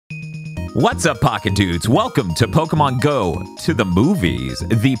What's up, Pocket Dudes? Welcome to Pokemon Go to the Movies,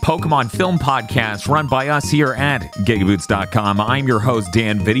 the Pokemon film podcast run by us here at GigaBoots.com. I'm your host,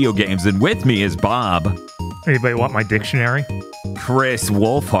 Dan Video Games, and with me is Bob. Anybody want my dictionary? Chris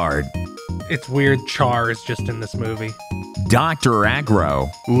Wolfhard. It's weird Char is just in this movie. Dr. Aggro.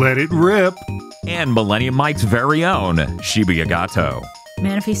 Let it rip. And Millennium Mike's very own Shiba Yagato.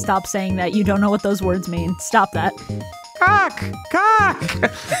 Man, if he stops saying that, you don't know what those words mean. Stop that. Cock! Cock!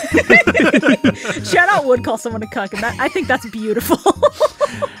 Shout out would call someone a cuck, and I think that's beautiful.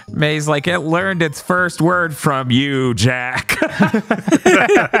 May's like, it learned its first word from you, Jack.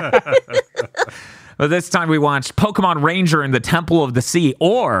 But this time we watched Pokemon Ranger in the Temple of the Sea,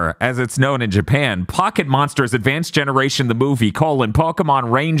 or, as it's known in Japan, Pocket Monsters Advanced Generation the Movie,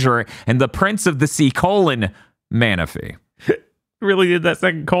 Pokemon Ranger and the Prince of the Sea, Manaphy. Really did that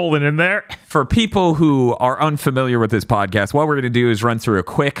second colon in there. For people who are unfamiliar with this podcast, what we're going to do is run through a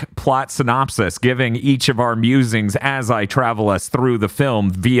quick plot synopsis, giving each of our musings as I travel us through the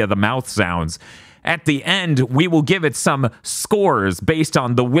film via the mouth sounds. At the end, we will give it some scores based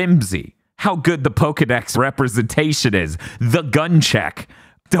on the whimsy, how good the Pokedex representation is, the gun check.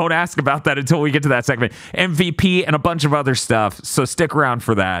 Don't ask about that until we get to that segment. MVP and a bunch of other stuff, so stick around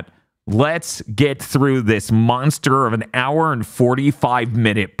for that. Let's get through this monster of an hour and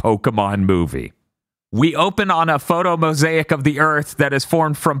 45-minute Pokemon movie. We open on a photo mosaic of the Earth that is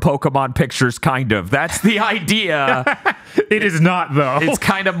formed from Pokemon pictures, kind of. That's the idea. It is not, though. It's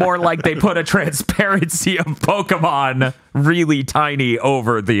kind of more like they put a transparency of Pokemon really tiny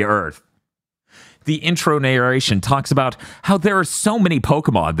over the Earth. The intro narration talks about how there are so many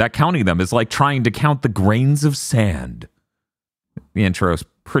Pokemon that counting them is like trying to count the grains of sand. The intro is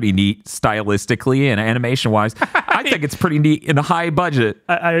pretty neat stylistically and animation-wise. I think it's pretty neat in a high budget.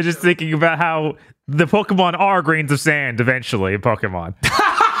 I was just thinking about how the Pokemon are grains of sand eventually in Pokemon.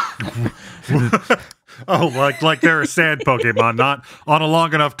 Oh, like they're a sand Pokemon, not on a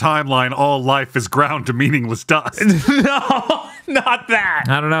long enough timeline, all life is ground to meaningless dust. No, not that.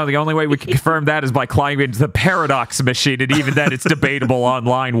 I don't know. The only way we can confirm that is by climbing into the Paradox machine, and even then it's debatable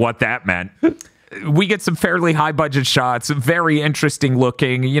online what that meant. We get some fairly high-budget shots, very interesting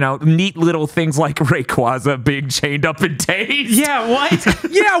looking, neat little things like Rayquaza being chained up and tased. Yeah,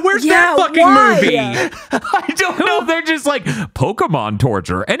 what? Yeah, where's that fucking movie? I don't know. They're just like, Pokemon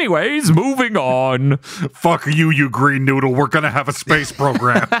torture. Anyways, moving on. Fuck you green noodle. We're gonna have a space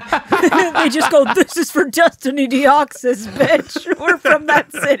program. They just go, this is for Destiny Deoxys, bitch. We're from that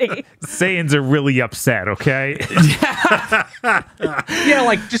city. Saiyans are really upset, okay? Yeah,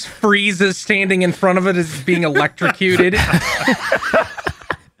 like just freezes standing in front of it as being electrocuted.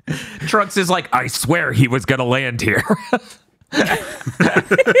 Trunks is like, I swear he was gonna land here.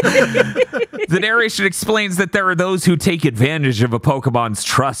 The narration explains that there are those who take advantage of a Pokemon's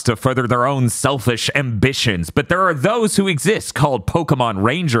trust to further their own selfish ambitions, but there are those who exist called Pokemon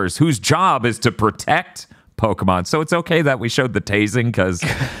Rangers whose job is to protect Pokemon. So it's okay that we showed the tasing because,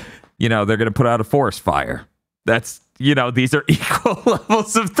 they're going to put out a forest fire. That's, these are equal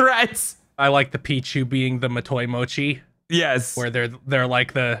levels of threats. I like the Pichu being the Matoi Mochi. Yes. Where they're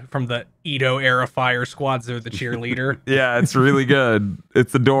like from the Edo era fire squads, they're the cheerleader. Yeah, it's really good.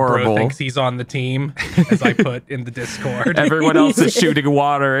 It's adorable. Bro thinks he's on the team, as I put in the Discord. Everyone else is shooting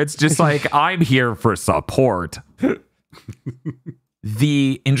water. It's just like, I'm here for support.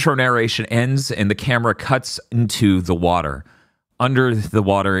 The intro narration ends and the camera cuts into the water. Under the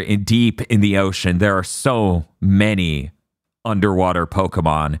water, deep in the ocean, there are so many underwater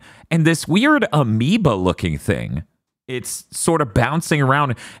Pokemon. And this weird amoeba-looking thing, it's sort of bouncing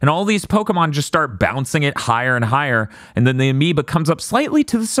around, and all these Pokemon just start bouncing it higher and higher, and then the amoeba comes up slightly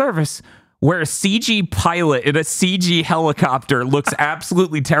to the surface, where a CG pilot in a CG helicopter looks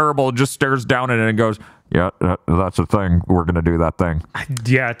absolutely terrible, just stares down at it and goes, yeah, that's the thing. We're going to do that thing.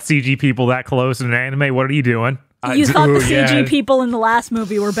 Yeah, CG people that close in an anime, what are you doing? You thought the CG people in the last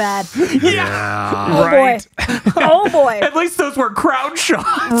movie were bad. Yeah. Oh, right. boy. Oh, boy. At least those were crowd shots.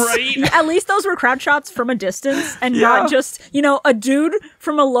 Right? At least those were crowd shots from a distance and not just, a dude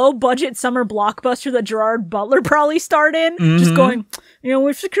from a low-budget summer blockbuster that Gerard Butler probably starred in, just going,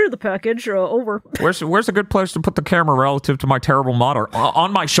 we've secured the package, over. Where's a good place to put the camera relative to my terrible model?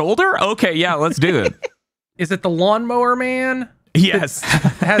 On my shoulder? Okay, yeah, let's do it. Is it the Lawnmower Man? Yes.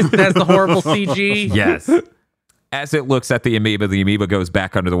 Has the horrible CG? Yes. As it looks at the amoeba goes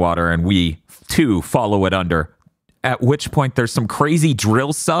back under the water, and we, too, follow it under. At which point, there's some crazy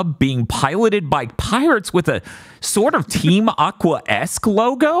drill sub being piloted by pirates with a sort of Team Aqua-esque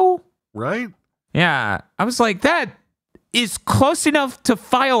logo. Right? Yeah. I was like, that is close enough to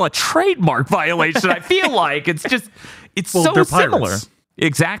file a trademark violation, I feel like. It's just, it's so similar.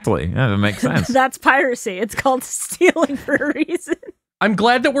 Exactly. Yeah, that makes sense. That's piracy. It's called stealing for a reason. I'm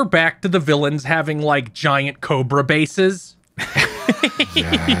glad that we're back to the villains having like giant cobra bases.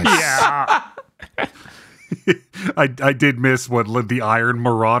 Yeah. I did miss the Iron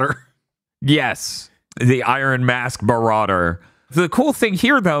Marauder. Yes, the Iron Mask Marauder. The cool thing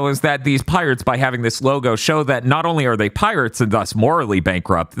here, though, is that these pirates, by having this logo, show that not only are they pirates and thus morally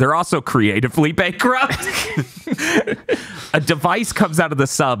bankrupt, they're also creatively bankrupt. A device comes out of the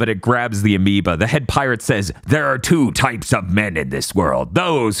sub and it grabs the amoeba. The head pirate says, "There are two types of men in this world,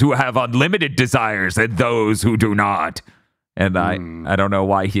 those who have unlimited desires and those who do not." And I don't know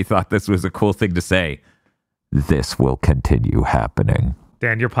why he thought this was a cool thing to say. This will continue happening.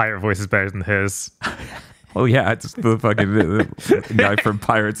 Dan, your pirate voice is better than his. Oh, yeah, it's the fucking guy from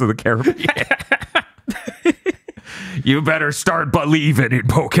Pirates of the Caribbean. You better start believing in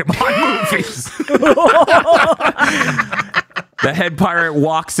Pokemon movies. The head pirate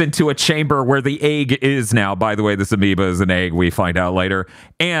walks into a chamber where the egg is now. By the way, this amoeba is an egg, we find out later.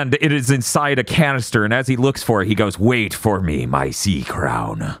 And it is inside a canister. And as he looks for it, he goes, "Wait for me, my sea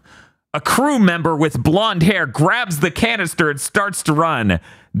crown." A crew member with blonde hair grabs the canister and starts to run.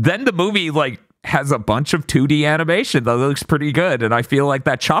 Then the movie, has a bunch of 2D animation that looks pretty good. And I feel like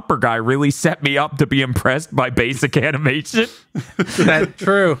that chopper guy really set me up to be impressed by basic animation. That's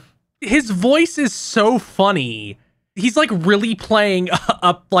true. His voice is so funny. He's like really playing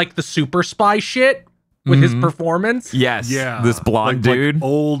up like the super spy shit with his performance. Yes. Yeah. This blonde dude. Like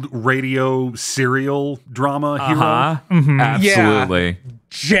old radio serial drama hero. Absolutely. Yeah.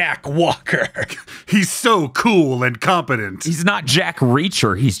 Jack Walker. He's so cool and competent. He's not Jack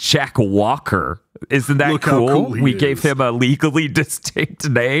Reacher. He's Jack Walker. Isn't that Look how cool? cool he We is. gave him a legally distinct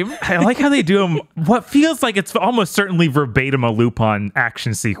name. I like how they do him. What feels like it's almost certainly verbatim a Lupin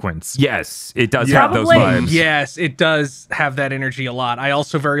action sequence. Yes, it does Yeah. have those Probably. vibes. Yes, it does have that energy a lot. I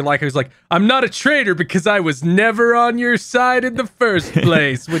also very like how he's like, "I'm not a traitor because I was never on your side in the first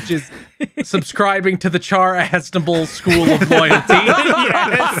place," which is subscribing to the Char Aznable school of loyalty.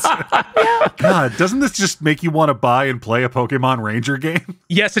 Yes. God, doesn't this just make you want to buy and play a Pokemon Ranger game?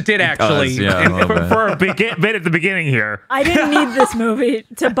 Yes, it did actually. Yeah, a And little bit. for a bit at the beginning here. I didn't need this movie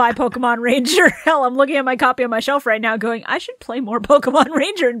to buy Pokemon Ranger. Hell, I'm looking at my copy on my shelf right now going, I should play more Pokemon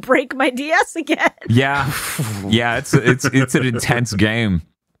Ranger and break my DS again. Yeah, it's an intense game.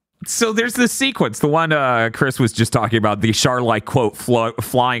 So there's this sequence, the one Chris was just talking about, the Char-like quote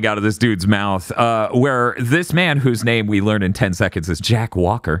flying out of this dude's mouth, where this man, whose name we learn in 10 seconds is Jack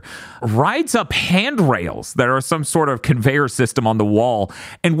Walker, rides up handrails that are some sort of conveyor system on the wall.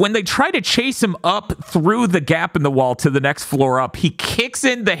 And when they try to chase him up through the gap in the wall to the next floor up, he kicks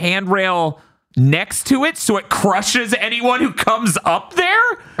in the handrail next to it so it crushes anyone who comes up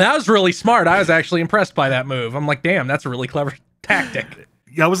there. That was really smart. I was actually impressed by that move. I'm like, damn, that's a really clever tactic.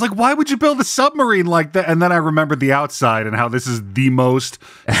 Yeah, I was like, why would you build a submarine like that? And then I remembered the outside and how this is the most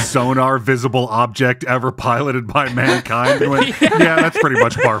sonar visible object ever piloted by mankind. And went, yeah, that's pretty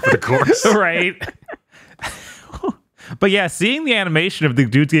much par for the course. Right. But yeah, seeing the animation of the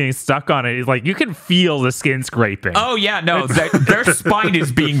dudes getting stuck on it is like, you can feel the skin scraping. Oh, yeah, no, their spine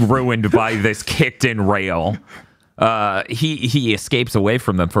is being ruined by this kicked-in rail. He escapes away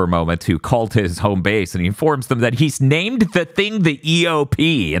from them for a moment to call to his home base, and he informs them that he's named the thing the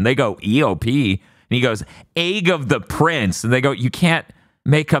EOP, and they go, EOP? And he goes, Egg of the Prince, and they go, you can't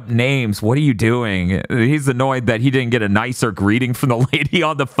make up names. What are you doing? He's annoyed that he didn't get a nicer greeting from the lady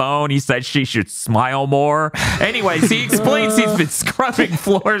on the phone. He said she should smile more. Anyways, he explains he's been scrubbing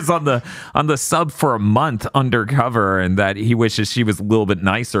floors on the sub for a month undercover, and that he wishes she was a little bit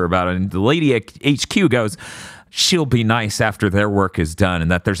nicer about it. And the lady at HQ goes, she'll be nice after their work is done, and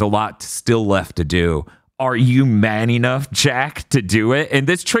that there's a lot still left to do. Are you man enough, Jack, to do it? And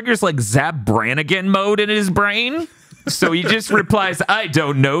this triggers like Zap Brannigan mode in his brain. So he just replies, I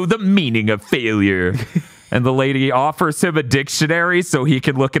don't know the meaning of failure. And the lady offers him a dictionary so he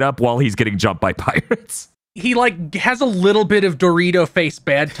can look it up while he's getting jumped by pirates. He like has a little bit of Dorito face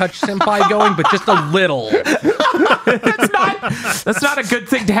bad touch senpai going, but just a little. That's not a good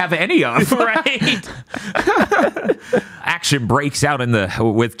thing to have any of, right? Action breaks out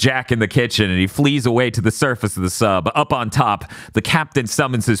with Jack in the kitchen, and he flees away to the surface of the sub. Up on top, the captain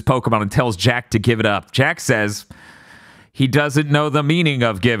summons his Pokemon and tells Jack to give it up. Jack says he doesn't know the meaning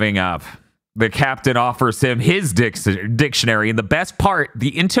of giving up. The captain offers him his dictionary, and the best part,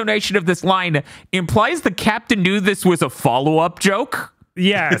 the intonation of this line implies the captain knew this was a follow-up joke.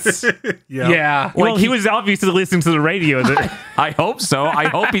 Yes. Yeah. Well, he was obviously listening to the radio. I hope so. I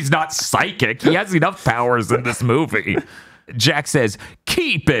hope he's not psychic. He has enough powers in this movie. Jack says,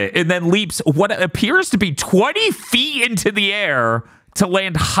 keep it, and then leaps what appears to be 20 feet into the air to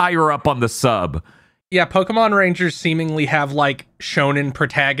land higher up on the sub. Yeah, Pokemon Rangers seemingly have like shonen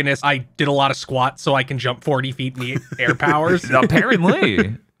protagonists. I did a lot of squats so I can jump 40 feet in the air powers.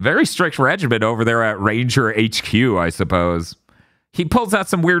 Apparently. Very strict regimen over there at Ranger HQ, I suppose. He pulls out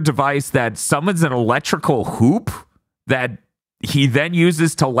some weird device that summons an electrical hoop that he then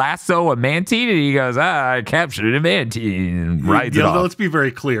uses to lasso a Mantine, and he goes, I captured a Mantine, and rides it off. Let's be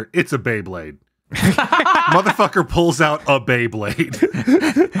very clear. It's a Beyblade. Motherfucker pulls out a Beyblade.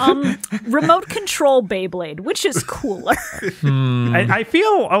 Remote control Beyblade, which is cooler. I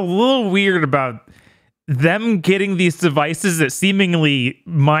feel a little weird about them getting these devices that seemingly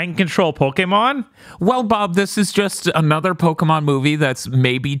mind control Pokemon. Well, Bob, this is just another Pokemon movie that's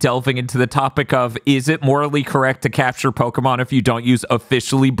maybe delving into the topic of, is it morally correct to capture Pokemon if you don't use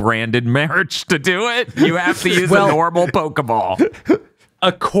officially branded merch to do it? You have to use a normal Pokeball.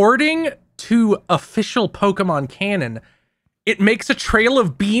 According to official Pokemon canon, it makes a trail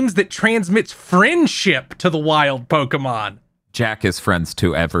of beams that transmits friendship to the wild Pokemon. Jack is friends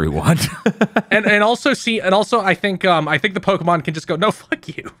to everyone. and also I think the Pokemon can just go, no, fuck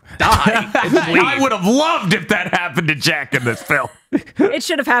you, die. I would have loved if that happened to Jack in this film. It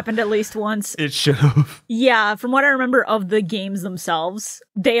should have happened at least once. It should have. Yeah, from what I remember of the games themselves,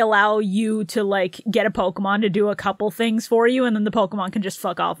 they allow you to like get a Pokemon to do a couple things for you, and then the Pokemon can just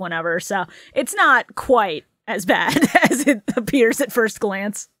fuck off whenever. So it's not quite as bad as it appears at first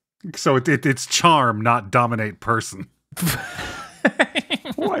glance. So it's charm, not dominate person.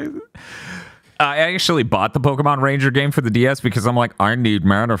 Why? I actually bought the Pokemon Ranger game for the DS because I'm like, I need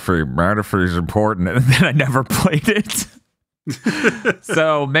Manaphy. Manaphy is important, and then I never played it.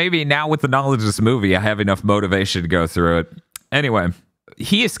 So maybe now with the knowledge of this movie, I have enough motivation to go through it. Anyway,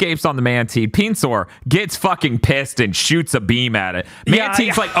 he escapes on the Mantine. Pinsor gets fucking pissed and shoots a beam at it.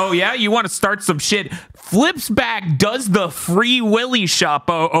 Mantine's like, oh yeah, you want to start some shit? Flips back, does the Free Willy shop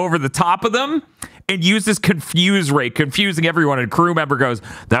over the top of them, and uses Confuse Ray, confusing everyone. And a crew member goes,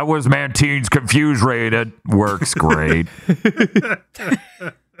 that was Mantine's Confuse Ray. It works great.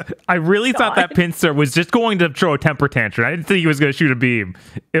 I really thought that Pinsir was just going to throw a temper tantrum. I didn't think he was going to shoot a beam.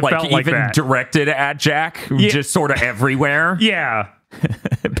 It felt like even that. Directed at Jack, just sort of everywhere. Yeah.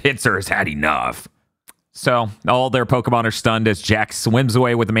 Pinsir has had enough. So all their Pokemon are stunned as Jack swims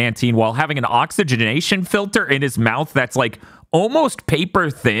away with the Mantine while having an oxygenation filter in his mouth that's like almost paper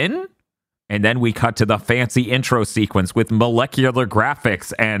thin. And then we cut to the fancy intro sequence with molecular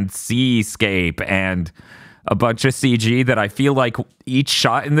graphics and seascape and a bunch of CG that I feel like each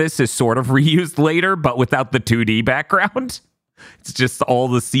shot in this is sort of reused later, but without the 2D background. It's just all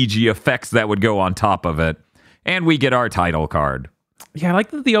the CG effects that would go on top of it. And we get our title card. Yeah, I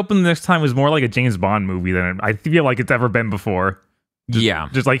like that the opening this time was more like a James Bond movie than I feel like it's ever been before.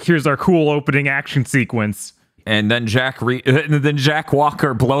 Just like, here's our cool opening action sequence. And then Jack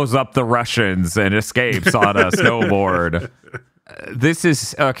Walker blows up the Russians and escapes on a snowboard. This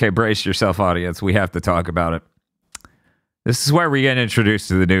is okay. Brace yourself, audience. We have to talk about it. This is where we get introduced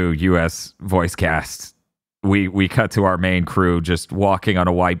to the new U.S. voice cast. We cut to our main crew just walking on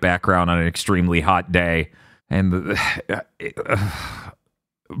a white background on an extremely hot day, and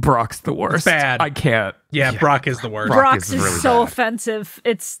Brock's the worst. It's bad. I can't. Yeah, Brock is the worst. Brock's really is so bad. offensive.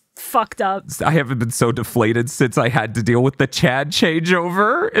 It's fucked up. I haven't been so deflated since I had to deal with the Chad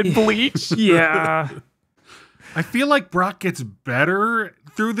changeover in Bleach. Yeah. I feel like Brock gets better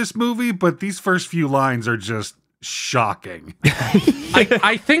through this movie, but these first few lines are just shocking.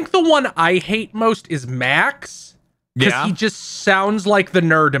 I think the one I hate most is Max. Because he just sounds like the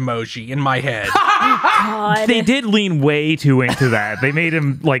nerd emoji in my head. God. They did lean way too into that. They made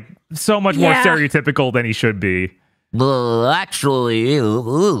him like so much more stereotypical than he should be. Well, actually,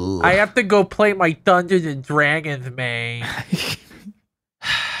 I have to go play my Dungeons and Dragons, man.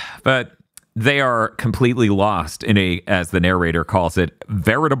 But they are completely lost in a, as the narrator calls it,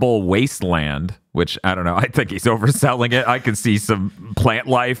 veritable wasteland, which I don't know. I think he's overselling it. I can see some plant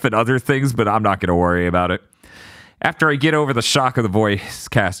life and other things, but I'm not going to worry about it. After I get over the shock of the voice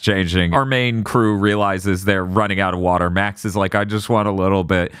cast changing, our main crew realizes they're running out of water. Max is like, I just want a little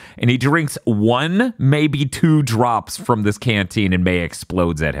bit. And he drinks 1, maybe 2 drops from this canteen and May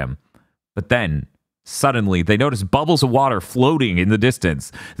explodes at him. But then, suddenly, they notice bubbles of water floating in the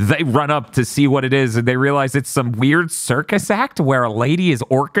distance. They run up to see what it is, and they realize it's some weird circus act where a lady is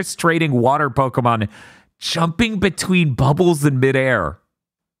orchestrating water Pokemon jumping between bubbles in midair.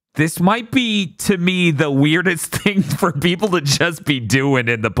 This might be, to me, the weirdest thing for people to just be doing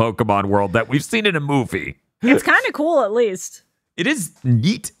in the Pokemon world that we've seen in a movie. It's kind of cool, at least. It is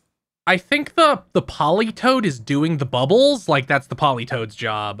neat. I think the Polytoad is doing the bubbles. Like, that's the Polytoad's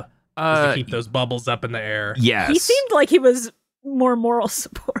job. Is to keep those bubbles up in the air. Yes. He seemed like he was more moral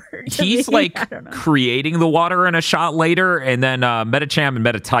support. He's like creating the water in a shot later, and then Metacham and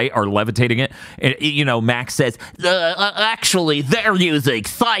Metatite are levitating it. And, you know, Max says, actually, they're using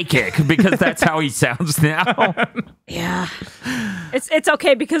psychic, because that's how he sounds now. Yeah. It's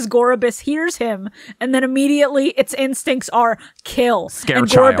okay because Gorobus hears him, and then immediately its instincts are kill. Scare and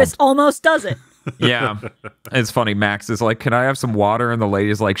child. Gorobus almost does it. Yeah. It's funny. Max is like, can I have some water? And the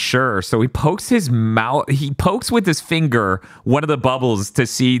lady's like, sure. So he pokes his mouth. He pokes with his finger one of the bubbles to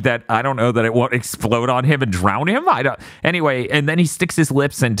see that, I don't know, that it won't explode on him and drown him. Anyway, and then he sticks his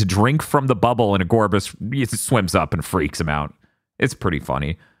lips in to drink from the bubble, and Agoribus swims up and freaks him out. It's pretty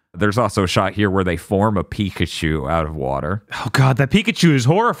funny. There's also a shot here where they form a Pikachu out of water. Oh god, that Pikachu is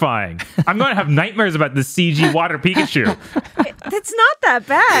horrifying. I'm going to have nightmares about the CG water Pikachu. It's not that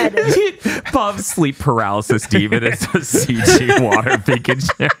bad. Bob's sleep paralysis demon is a CG water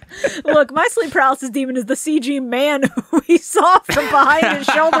Pikachu. Look, my sleep paralysis demon is the CG man who we saw from behind his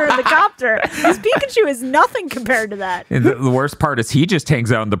shoulder in the copter. This Pikachu is nothing compared to that. And the worst part is he just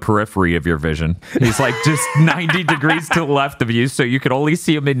hangs out in the periphery of your vision. He's like just 90 degrees to the left of you, so you can only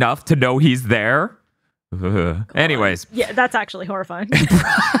see him enough to know he's there. Anyways. Yeah, that's actually horrifying.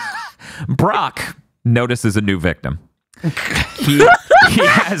 Brock notices a new victim. He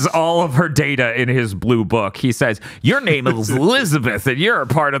has all of her data in his blue book. He says, your name is Elizabeth, and you're a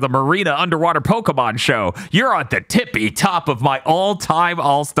part of the Marina Underwater Pokemon show. You're on the tippy top of my all-time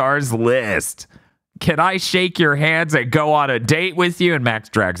All-Stars list. Can I shake your hands and go on a date with you? And Max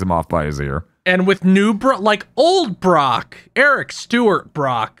drags him off by his ear. And with new like old Brock, Eric Stewart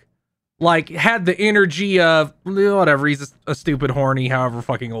Brock, like had the energy of whatever. He's a stupid horny, however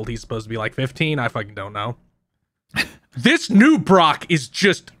fucking old he's supposed to be, like 15. I fucking don't know. This new Brock is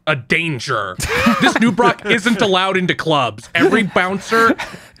just a danger. This new Brock isn't allowed into clubs. Every bouncer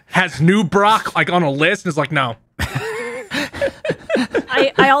has new Brock like on a list and is like, no.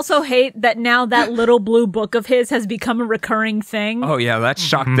 I also hate that now that little blue book of his has become a recurring thing. Oh yeah, that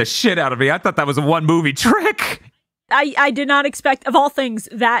shocked the shit out of me. I thought that was a one movie trick. I did not expect, of all things,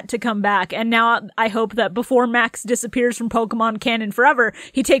 that to come back. And now I hope that before Max disappears from Pokemon canon forever,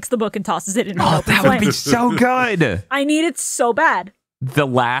 he takes the book and tosses it into open that flame. would be so good. I need it so bad. The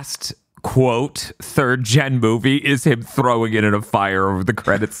last quote third gen movie is him throwing it in a fire over the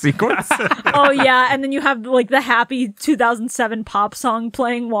credit sequence. Oh yeah, and then you have like the happy 2007 pop song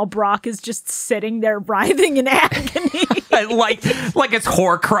playing while Brock is just sitting there writhing in agony. like his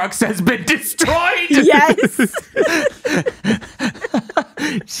Horcrux has been destroyed. Yes.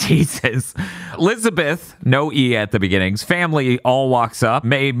 Jesus. Elizabeth, no E at the beginnings. Family all walks up.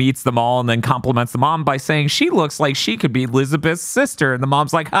 May meets them all and then compliments the mom by saying she looks like she could be Elizabeth's sister. And the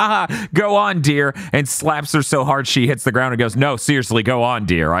mom's like, haha, go on, dear, and slaps her so hard she hits the ground and goes, no, seriously, go on,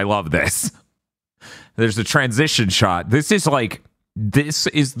 dear. I love this. There's a transition shot. This is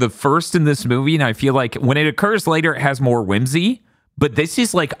the first in this movie, and I feel like when it occurs later, it has more whimsy, but this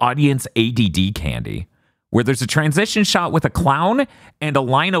is like audience ADD candy, where there's a transition shot with a clown and a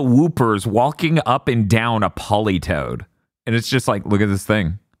line of whoopers walking up and down a Politoed. And it's just like, look at this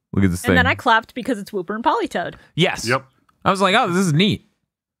thing. Look at this thing. And then I clapped because it's Whooper and Politoed. Yes. Yep. I was like, oh, this is neat.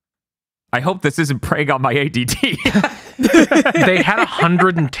 I hope this isn't preying on my ADD. They had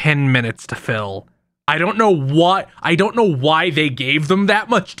 110 minutes to fill. I don't know why they gave them that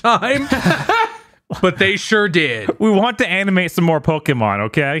much time, but they sure did. We want to animate some more Pokemon,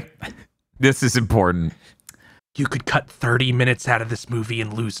 okay? This is important. You could cut 30 minutes out of this movie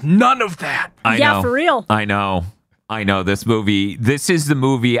and lose none of that. I Yeah, know. for real. I know. This is the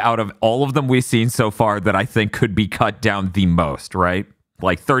movie out of all of them we've seen so far that I think could be cut down the most, right?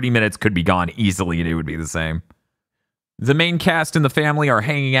 Like 30 minutes could be gone easily and it would be the same. The main cast and the family are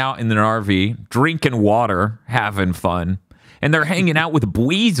hanging out in an RV, drinking water, having fun. And they're hanging out with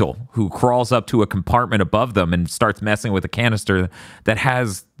Buizel, who crawls up to a compartment above them and starts messing with a canister that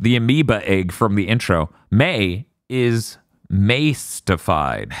has the amoeba egg from the intro. May is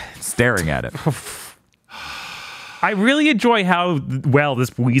mastified, staring at it. I really enjoy how well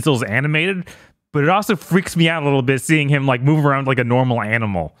this Buizel's animated, but it also freaks me out a little bit seeing him like move around like a normal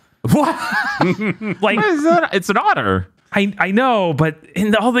animal. What? Like, it's an otter. I know, but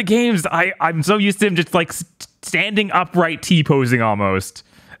in all the games, I'm so used to him just like standing upright, T-posing almost.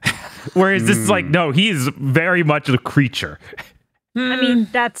 Whereas this is like, no, he is very much a creature. I mean,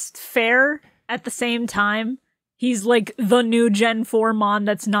 that's fair. At the same time, he's like the new Gen 4 Mon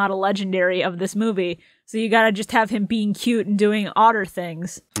that's not a legendary of this movie. So you gotta just have him being cute and doing otter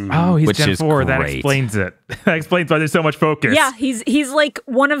things. Oh, he's Which Gen is 4. That great. explains it. That explains why there's so much focus. Yeah, he's like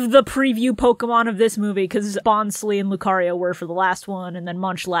one of the preview Pokemon of this movie, because Bonsly and Lucario were for the last one, and then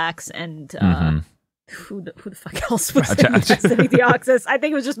Munchlax and Who the fuck else was investigating the Oxus? I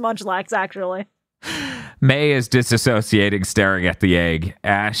think it was just Munchlax, actually. May is disassociating, staring at the egg.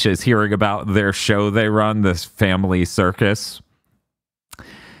 Ash is hearing about their show they run, this family circus,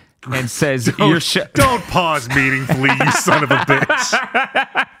 and says, Don't pause meaningfully, you son of a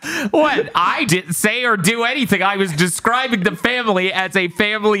bitch. What? I didn't say or do anything. I was describing the family as a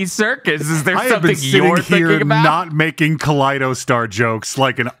family circus. Is there I have something been sitting you're here thinking about? not making Kaleido Star jokes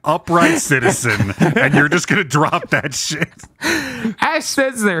like an upright citizen, and you're just going to drop that shit. Ash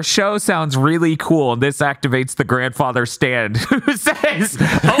says their show sounds really cool, and this activates the grandfather stand, who says,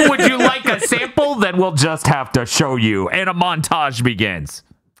 "Oh, would you like a sample? Then we'll just have to show you." And a montage begins.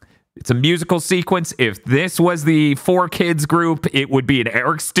 It's a musical sequence. If this was the 4Kids group, it would be an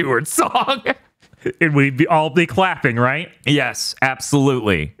Eric Stewart song. It would be all be clapping, right? Yes,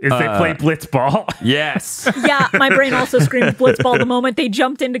 absolutely. If they play Blitzball. Yes. Yeah, my brain also screamed Blitzball the moment they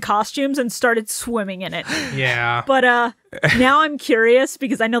jumped into costumes and started swimming in it. Yeah. But now I'm curious,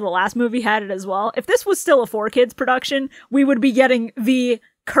 because I know the last movie had it as well. If this was still a 4Kids production, we would be getting the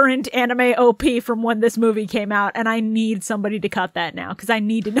current anime OP from when this movie came out, and I need somebody to cut that now, because I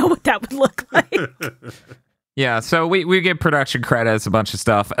need to know what that would look like. Yeah, so we get production credits, a bunch of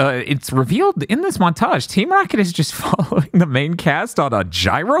stuff. It's revealed in this montage, Team Rocket is just following the main cast on a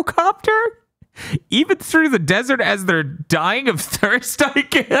gyrocopter? Even through the desert as they're dying of thirst, I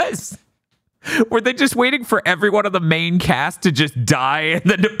guess? Were they just waiting for everyone on the main cast to just die and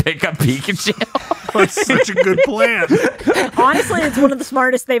then to pick up Pikachu? That's such a good plan. Honestly, it's one of the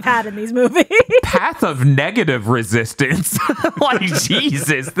smartest they've had in these movies. Path of negative resistance. Like,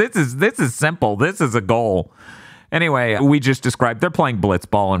 Jesus, this is simple. This is a goal. Anyway, we just described they're playing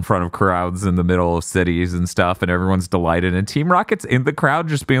blitzball in front of crowds in the middle of cities and stuff, and everyone's delighted. And Team Rocket's in the crowd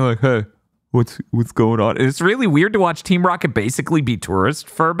just being like, "Hey, what's going on?" And it's really weird to watch Team Rocket basically be tourists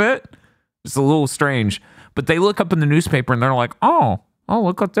for a bit. It's a little strange. But they look up in the newspaper and they're like, oh,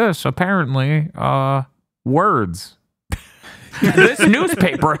 look at this. Apparently, words. This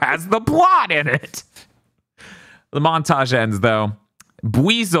newspaper has the plot in it. The montage ends, though.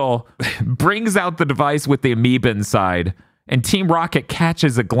 Buizel brings out the device with the amoeba inside, and Team Rocket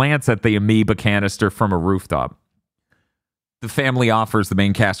catches a glance at the amoeba canister from a rooftop. The family offers the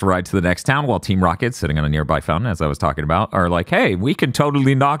main cast a ride to the next town, while Team Rocket, sitting on a nearby fountain, as I was talking about, are like, "Hey, we can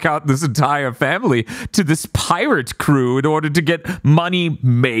totally knock out this entire family to this pirate crew in order to get money,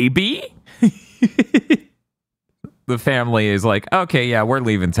 maybe?" The family is like, "Okay, yeah, we're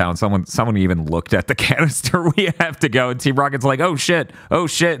leaving town. Someone even looked at the canister. We have to go." And Team Rocket's like, oh shit.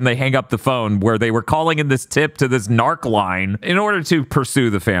 And they hang up the phone where they were calling in this tip to this narc line in order to pursue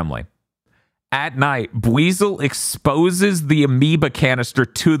the family. At night, Buizel exposes the amoeba canister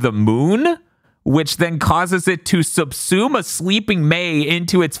to the moon, which then causes it to subsume a sleeping May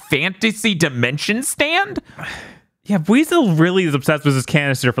into its fantasy dimension stand. Yeah, Buizel really is obsessed with this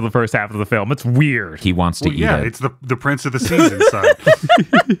canister for the first half of the film. It's weird. He wants to eat it. It's the Prince of the Seas inside.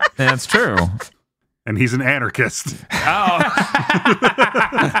 That's true. And he's an anarchist.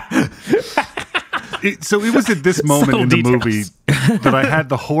 So it was at this moment in the movie that I had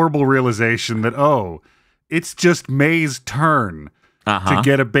the horrible realization that, it's just May's turn to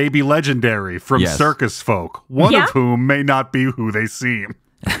get a baby legendary from circus folk, one of whom may not be who they seem.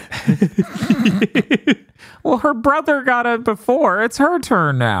 Well, her brother got it before. It's her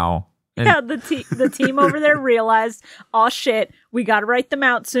turn now. And yeah, the team over there realized, oh shit, we gotta write them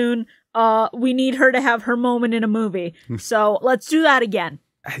out soon. We need her to have her moment in a movie. So let's do that again.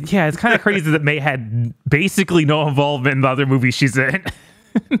 Yeah, it's kind of crazy that May had basically no involvement in the other movies she's in.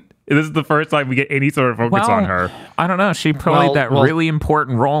 This is the first time we get any sort of focus on her. I don't know. She played that really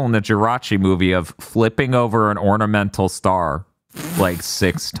important role in the Jirachi movie of flipping over an ornamental star like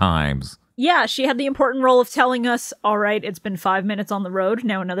 6 times. Yeah, she had the important role of telling us, all right, it's been 5 minutes on the road.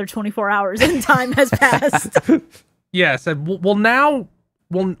 Now another 24 hours and time has passed. Yes. Now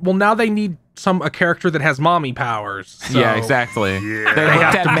they need a character that has mommy powers. So yeah, exactly. Yeah. They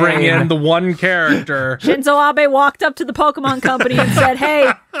have to bring in the one character. Shinzo Abe walked up to the Pokemon Company and said,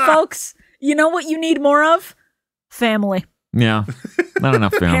 "Hey, folks, you know what you need more of? Family. Yeah, not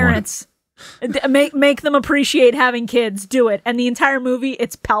enough family. Parents. Make them appreciate having kids. Do it." And the entire movie,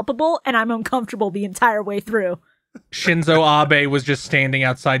 it's palpable, and I'm uncomfortable the entire way through. Shinzo Abe was just standing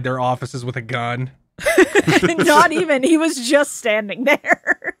outside their offices with a gun. Not even. He was just standing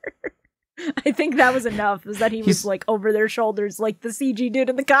there. I think that was enough, is that he was like over their shoulders like the CG dude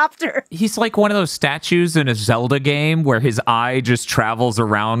in the copter. He's like one of those statues in a Zelda game where his eye just travels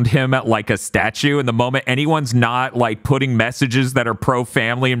around him at like a statue, and the moment anyone's not like putting messages that are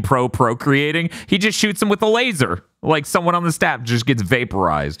pro-family and pro-procreating, he just shoots them with a laser. Like someone on the staff just gets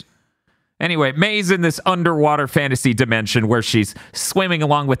vaporized. Anyway, May's in this underwater fantasy dimension where she's swimming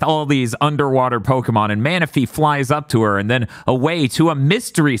along with all these underwater Pokemon, and Manaphy flies up to her and then away to a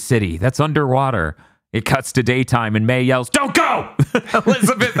mystery city that's underwater. It cuts to daytime, and May yells, "Don't go!"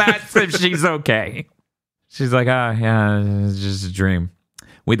 Elizabeth asks if she's okay. She's like, yeah, it's just a dream.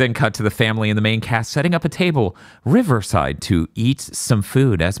 We then cut to the family in the main cast setting up a table riverside to eat some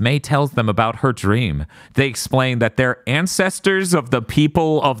food as May tells them about her dream. They explain that they're ancestors of the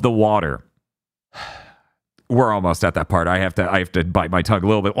people of the water. We're almost at that part. I have to bite my tongue a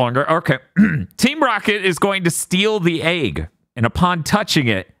little bit longer. Okay. Team Rocket is going to steal the egg, and upon touching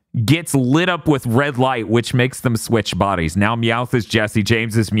it, gets lit up with red light, which makes them switch bodies. Now Meowth is Jesse,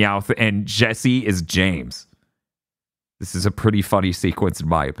 James is Meowth, and Jesse is James. This is a pretty funny sequence, in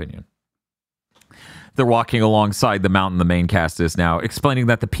my opinion. They're walking alongside the mountain the main cast is now, explaining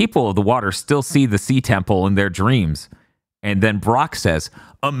that the people of the water still see the sea temple in their dreams. And then Brock says,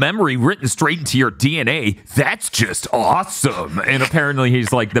 "A memory written straight into your DNA. That's just awesome." And apparently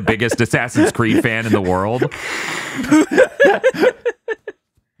he's like the biggest Assassin's Creed fan in the world.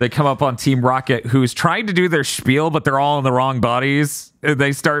 They come up on Team Rocket, who's trying to do their spiel, but they're all in the wrong bodies.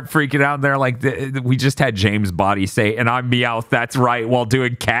 They start freaking out. And they're like, "We just had James' body say, and I'm Meowth, that's right," while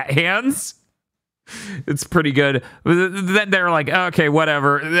doing cat hands. It's pretty good. Then they're like, "Okay,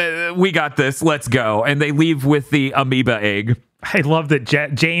 whatever. We got this. Let's go." And they leave with the amoeba egg. I love that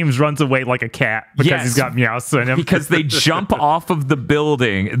James runs away like a cat because he's got Meowth in him. Because they jump off of the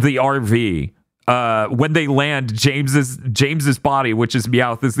building, the RV. When they land, James's body, which is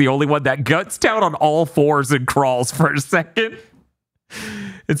Meowth, is the only one that guts down on all fours and crawls for a second.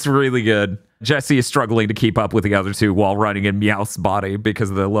 It's really good. Jesse is struggling to keep up with the other two while running in Meowth's body because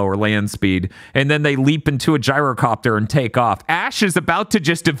of the lower land speed. And then they leap into a gyrocopter and take off. Ash is about to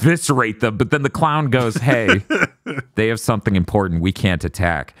just eviscerate them, but then the clown goes, "Hey, they have something important. We can't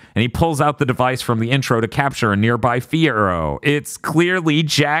attack." And he pulls out the device from the intro to capture a nearby Fearow. It's clearly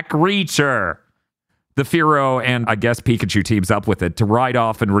Jack Reacher. The Fearow and, I guess, Pikachu teams up with it to ride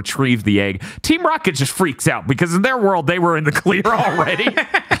off and retrieve the egg. Team Rocket just freaks out because in their world, they were in the clear already.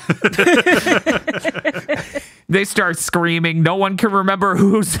 They start screaming. No one can remember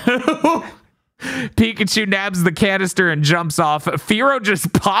who's who. Pikachu nabs the canister and jumps off. Fearow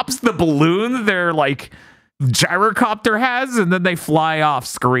just pops the balloon their, like, gyrocopter has, and then they fly off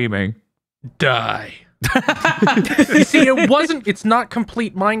screaming. Die. You see, it's not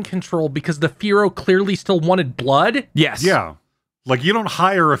complete mind control because the Fearow clearly still wanted blood. Yes. Yeah. Like, you don't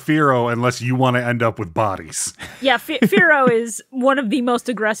hire a Fearow unless you want to end up with bodies. Yeah, Fearow is one of the most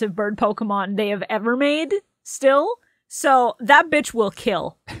aggressive bird Pokemon they have ever made, still. So that bitch will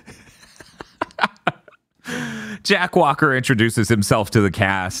kill. Jack Walker introduces himself to the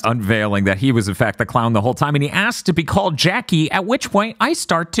cast, unveiling that he was in fact the clown the whole time, and he asks to be called Jackie, at which point I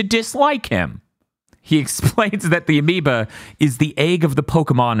start to dislike him. He explains that the amoeba is the egg of the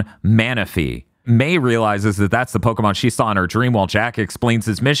Pokemon Manaphy. May realizes that that's the Pokemon she saw in her dream, while Jack explains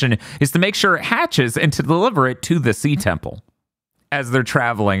his mission is to make sure it hatches and to deliver it to the Sea Temple. As they're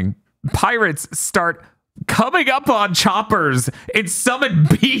traveling, pirates start coming up on choppers and summon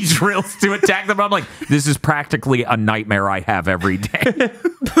bee drills to attack them. I'm like, this is practically a nightmare I have every day.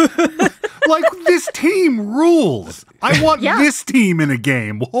 Like, this team rules. I want this team in a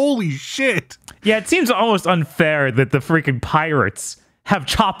game. Holy shit. Yeah, it seems almost unfair that the freaking pirates have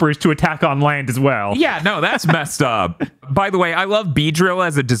choppers to attack on land as well. Yeah, no, that's messed up. By the way, I love Beedrill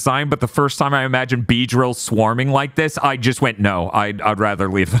as a design, but the first time I imagined Beedrill swarming like this, I just went, no, I'd rather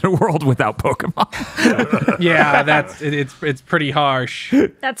live in a world without Pokemon. Yeah, it's pretty harsh.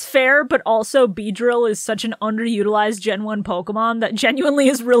 That's fair, but also Beedrill is such an underutilized Gen 1 Pokemon that genuinely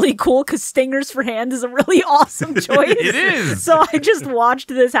is really cool because Stingers for Hand is a really awesome choice. It is. So I just watched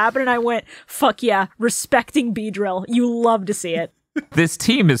this happen and I went, fuck yeah, respecting Beedrill. You love to see it. This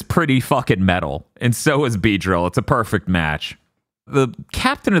team is pretty fucking metal, and so is Beedrill. It's a perfect match. The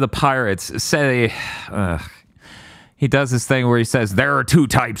captain of the pirates he does this thing where he says, there are two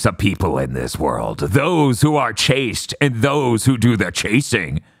types of people in this world. Those who are chased and those who do the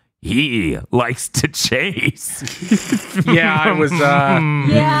chasing. He likes to chase. Yeah, I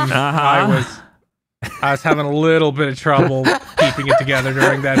was I was having a little bit of trouble keeping it together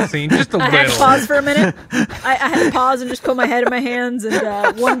during that scene. Just a little. I had to pause for a minute. I had to pause and just put my head in my hands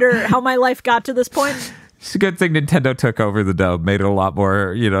and wonder how my life got to this point. It's a good thing Nintendo took over the dub, made it a lot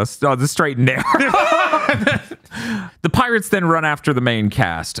more, on the straight and narrow. The pirates then run after the main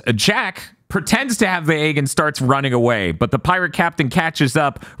cast. Jack pretends to have the egg and starts running away, but the pirate captain catches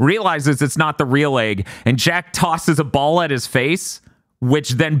up, realizes it's not the real egg, and Jack tosses a ball at his face,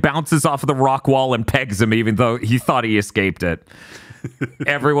 which then bounces off of the rock wall and pegs him, even though he thought he escaped it.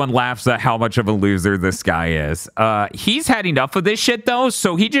 Everyone laughs at how much of a loser this guy is. He's had enough of this shit, though,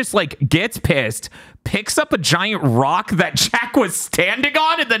 so he just, like, gets pissed, picks up a giant rock that Jack was standing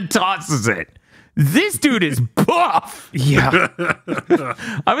on, and then tosses it. This dude is buff. Yeah.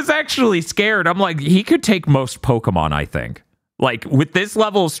 I was actually scared. I'm like, he could take most Pokemon, I think. Like, with this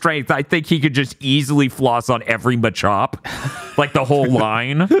level of strength, I think he could just easily floss on every Machop. Like, the whole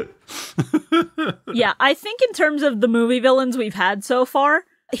line. Yeah, I think in terms of the movie villains we've had so far,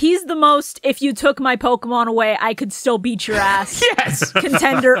 he's the most, if you took my Pokemon away, I could still beat your ass. Yes.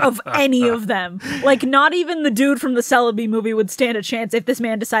 Contender of any of them. Like, not even the dude from the Celebi movie would stand a chance if this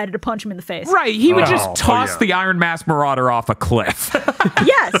man decided to punch him in the face. Right, he would just toss the Iron Mask Marauder off a cliff.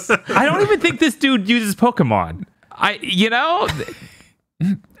 Yes. I don't even think this dude uses Pokemon.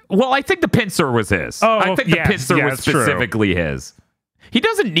 Well, I think the Pinsir was his. Oh, I think the Pinsir was specifically his. He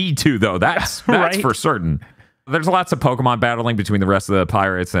doesn't need to, though. That's Right? for certain. There's lots of Pokemon battling between the rest of the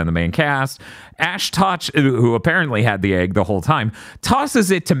pirates and the main cast. Ash Touch, who apparently had the egg the whole time, tosses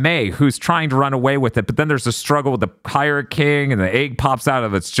it to May, who's trying to run away with it. But then there's a struggle with the Pirate King, and the egg pops out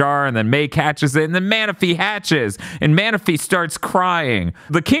of its jar, and then May catches it, and then Manaphy hatches, and Manaphy starts crying.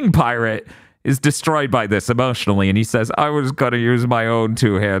 The King Pirate is destroyed by this emotionally, and he says, I was going to use my own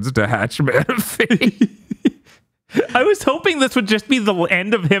two hands to hatch Manaphy. I was hoping this would just be the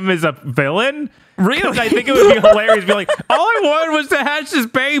end of him as a villain. Really? I think it would be hilarious to be like, all I wanted was to hatch this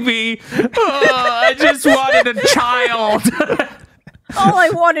baby. I just wanted a child. All I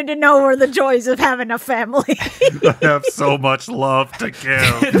wanted to know were the joys of having a family. I have so much love to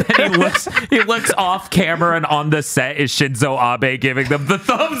give. And then he looks off camera, and on the set is Shinzo Abe giving them the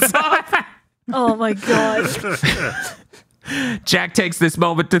thumbs up. Oh my god. Jack takes this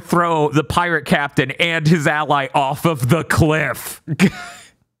moment to throw the pirate captain and his ally off of the cliff.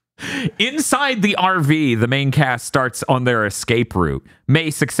 Inside the RV, the main cast starts on their escape route. May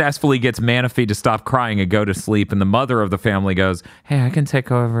successfully gets Manaphy to stop crying and go to sleep, and the mother of the family goes, "Hey, I can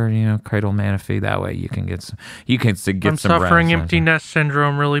take over, cradle Manaphy. That way you can get some. I'm suffering rest." empty nest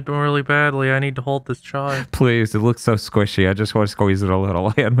syndrome really badly. I need to hold this child. Please, it looks so squishy. I just want to squeeze it a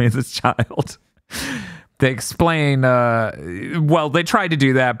little. Hand me this child. They explain, they try to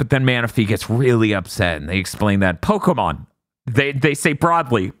do that, but then Manaphy gets really upset, and they explain that Pokemon, they say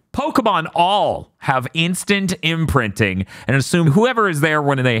broadly, Pokemon all have instant imprinting and assume whoever is there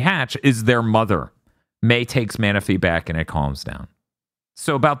when they hatch is their mother. May takes Manaphy back, and it calms down.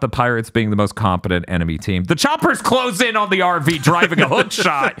 So about the pirates being the most competent enemy team, the choppers close in on the RV, driving a hook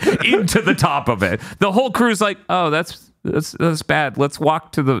shot into the top of it. The whole crew's like, oh, that's bad. Let's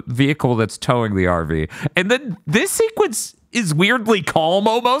walk to the vehicle that's towing the RV. And then this sequence is weirdly calm,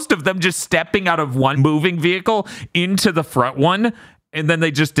 almost, of them just stepping out of one moving vehicle into the front one, and then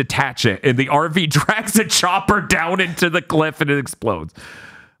they just detach it, and the RV drags a chopper down into the cliff, and it explodes.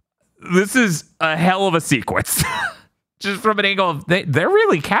 This is a hell of a sequence. Just from an angle of, they're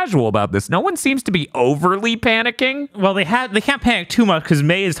really casual about this. No one seems to be overly panicking. Well, they can't panic too much because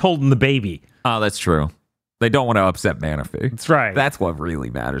May is holding the baby. Oh, that's true. They don't want to upset Manaphy. That's right. That's what really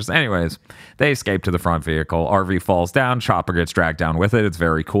matters. Anyways, they escape to the front vehicle. RV falls down. Chopper gets dragged down with it. It's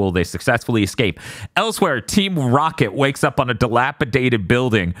very cool. They successfully escape. Elsewhere, Team Rocket wakes up on a dilapidated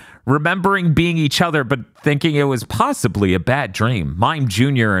building, remembering being each other, but thinking it was possibly a bad dream. Mime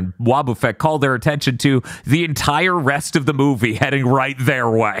Jr. and Wobbuffet call their attention to the entire rest of the movie heading right their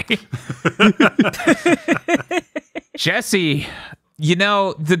way. Jesse...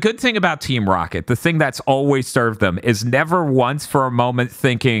 the good thing about Team Rocket, the thing that's always served them, is never once for a moment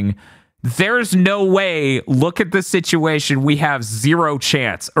thinking, there's no way, look at the situation, we have zero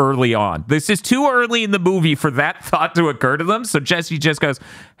chance early on. This is too early in the movie for that thought to occur to them. So Jesse just goes,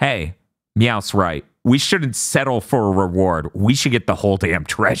 hey, Meowth's right. We shouldn't settle for a reward. We should get the whole damn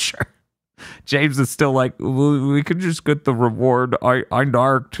treasure. James is still like, we could just get the reward. I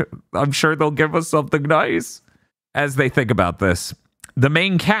narked. I'm sure they'll give us something nice. As they think about this, the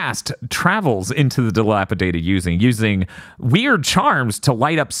main cast travels into the dilapidated using weird charms to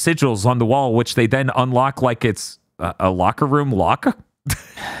light up sigils on the wall, which they then unlock like it's a locker room lock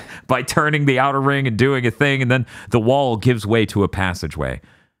by turning the outer ring and doing a thing, and then the wall gives way to a passageway.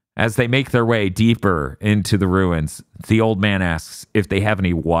 As they make their way deeper into the ruins, the old man asks if they have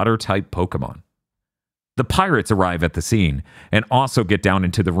any water-type Pokemon. The pirates arrive at the scene and also get down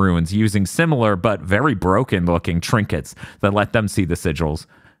into the ruins using similar but very broken-looking trinkets that let them see the sigils.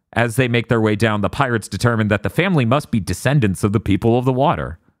 As they make their way down, the pirates determine that the family must be descendants of the people of the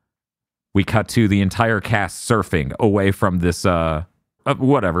water. We cut to the entire cast surfing away from this, an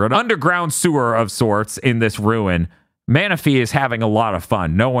underground sewer of sorts in this ruin. Manaphy is having a lot of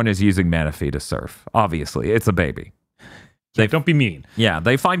fun. No one is using Manaphy to surf. Obviously, it's a baby. Don't be mean. Yeah,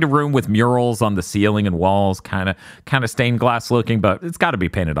 they find a room with murals on the ceiling and walls, kind of stained glass looking, but it's got to be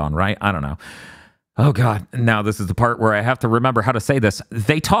painted on, right? I don't know. Oh, God. Now this is the part where I have to remember how to say this.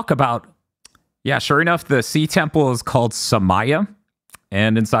 They talk about, yeah, sure enough, the sea temple is called Samaya,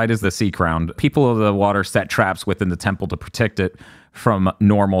 and inside is the sea crown. People of the water set traps within the temple to protect it from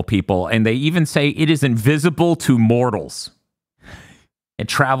normal people, and they even say it is invisible to mortals. It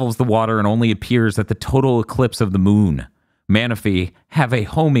travels the water and only appears at the total eclipse of the moon. Manaphy have a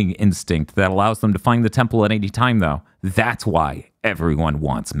homing instinct that allows them to find the temple at any time, though. That's why everyone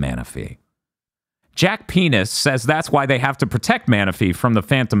wants Manaphy. Jack Penis says that's why they have to protect Manaphy from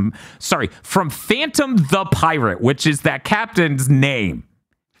Phantom the Pirate, which is that captain's name.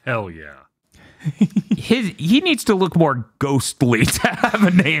 Hell yeah. He needs to look more ghostly to have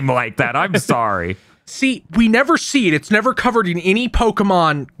a name like that. I'm sorry. See, we never see it. It's never covered in any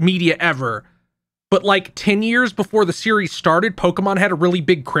Pokemon media ever. But like 10 years before the series started, Pokemon had a really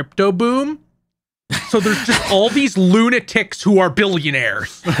big crypto boom. So there's just all these lunatics who are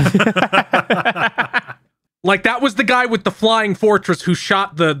billionaires. Like that was the guy with the flying fortress who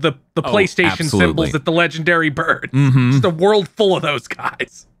shot the PlayStation symbols at the legendary bird. Mm-hmm. Just a world full of those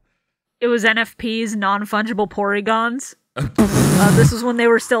guys. It was NFPs, non-fungible Porygons. This was when they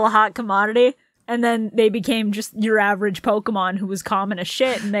were still a hot commodity. And then they became just your average Pokemon who was common as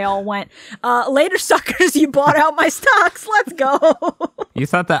shit. And they all went, later, suckers, you bought out my stocks. Let's go. You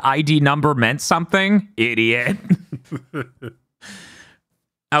thought the ID number meant something? Idiot.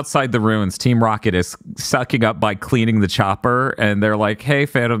 Outside the ruins, Team Rocket is sucking up by cleaning the chopper, and they're like, hey,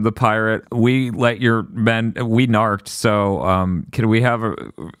 Phantom the Pirate, we let your men, we narked, so can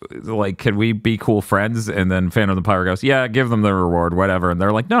we be cool friends? And then Phantom the Pirate goes, yeah, give them the reward, whatever. And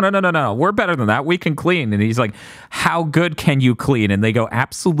they're like, no, we're better than that. We can clean. And he's like, how good can you clean? And they go,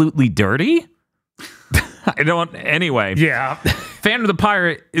 absolutely dirty? Anyway. Yeah. Phantom the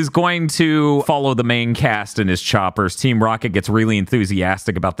Pirate is going to follow the main cast in his choppers. Team Rocket gets really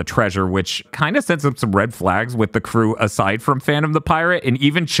enthusiastic about the treasure, which kind of sets up some red flags with the crew aside from Phantom the Pirate. And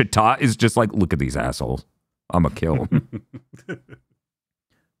even Chita is just like, look at these assholes. I'm going to kill them.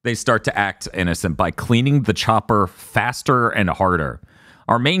 They start to act innocent by cleaning the chopper faster and harder.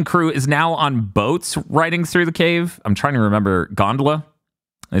 Our main crew is now on boats riding through the cave. I'm trying to remember. Gondola?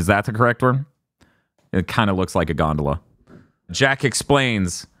 Is that the correct one? It kind of looks like a gondola. Jack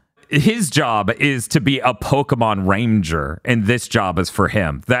explains his job is to be a Pokemon Ranger, and this job is for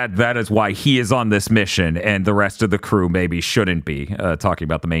him. That is why he is on this mission, and the rest of the crew maybe shouldn't be. Talking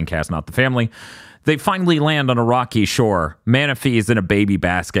about the main cast, not the family. They finally land on a rocky shore. Manaphy is in a baby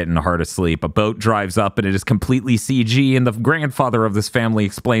basket and hard asleep. A boat drives up, and it is completely CG, and the grandfather of this family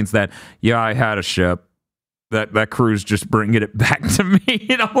explains that, yeah, I had a ship. That crew's just bringing it back to me.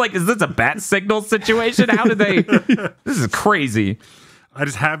 And I'm like, is this a bat signal situation? How did they... This is crazy. I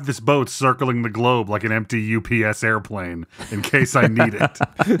just have this boat circling the globe like an empty UPS airplane in case I need it.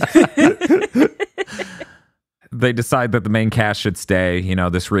 They decide that the main cast should stay. You know,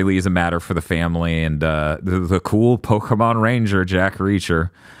 this really is a matter for the family. And the cool Pokemon Ranger, Jack Reacher.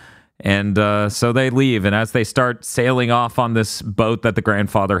 And so they leave, and as they start sailing off on this boat that the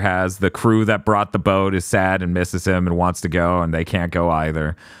grandfather has, the crew that brought the boat is sad and misses him and wants to go, and they can't go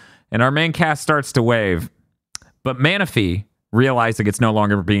either. And our main cast starts to wave. But Manaphy, realizing it's no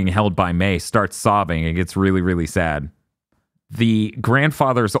longer being held by May, starts sobbing and gets really, really sad. The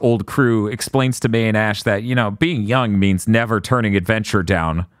grandfather's old crew explains to May and Ash that, you know, being young means never turning adventure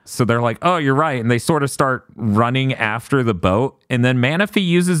down. So they're like, oh, you're right. And they sort of start running after the boat. And then Manaphy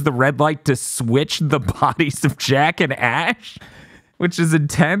uses the red light to switch the bodies of Jack and Ash, which is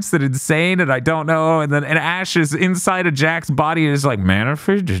intense and insane. And I don't know. And Ash is inside of Jack's body and is like,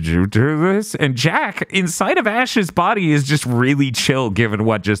 Manaphy, did you do this? And Jack, inside of Ash's body, is just really chill given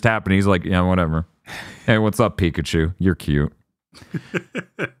what just happened. He's like, yeah, whatever. Hey, what's up, Pikachu? You're cute.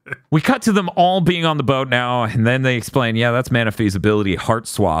 We cut to them all being on the boat now, and then they explain, yeah, that's Manaphy's ability, Heart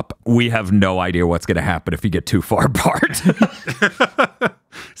Swap. We have no idea what's going to happen if you get too far apart.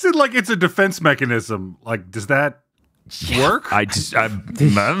 Is it like it's a defense mechanism? Like, does that work? Get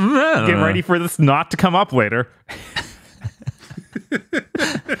ready for this not to come up later.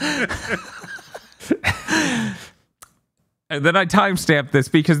 And then I timestamped this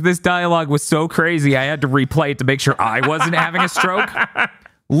because this dialogue was so crazy, I had to replay it to make sure I wasn't having a stroke.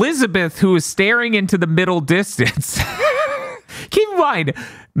 Elizabeth, who is staring into the middle distance. Keep in mind,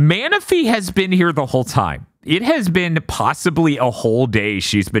 Manaphy has been here the whole time. It has been possibly a whole day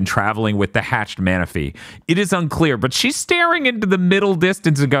she's been traveling with the hatched Manaphy. It is unclear, but she's staring into the middle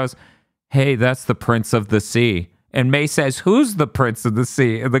distance and goes, hey, that's the Prince of the Sea. And May says, who's the prince of the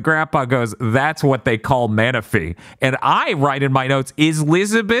sea? And the grandpa goes, that's what they call Manaphy. And I write in my notes, is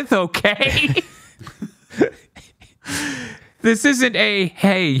Elizabeth okay? This isn't a,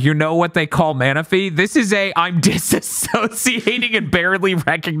 hey, you know what they call Manaphy? This is a, I'm disassociating and barely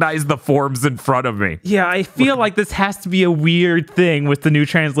recognize the forms in front of me. Yeah, I feel like this has to be a weird thing with the new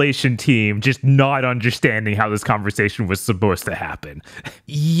translation team, just not understanding how this conversation was supposed to happen.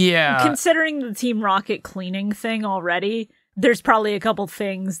 Yeah. Considering the Team Rocket cleaning thing already, there's probably a couple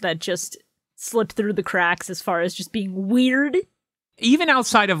things that just slipped through the cracks as far as just being weird. Even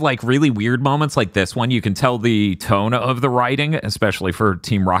outside of like really weird moments like this one, you can tell the tone of the writing, especially for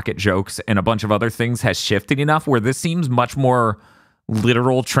Team Rocket jokes and a bunch of other things, has shifted enough where this seems much more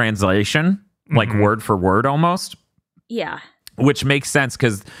literal translation, like word for word almost. Yeah. Which makes sense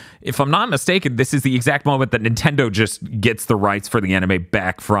because if I'm not mistaken, this is the exact moment that Nintendo just gets the rights for the anime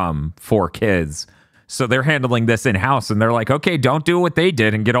back from 4Kids. So they're handling this in-house and they're like, okay, don't do what they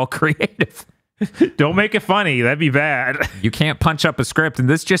did and get all creative. Don't make it funny. That'd be bad. You can't punch up a script. And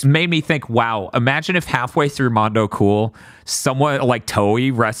this just made me think, wow, imagine if halfway through Mondo Cool, someone like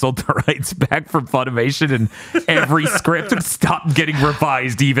Toei wrestled the rights back from Funimation and every script stopped getting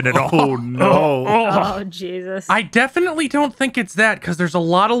revised even at all. Oh, no. Oh, Jesus. I definitely don't think it's that, because there's a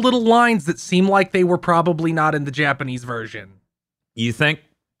lot of little lines that seem like they were probably not in the Japanese version. You think?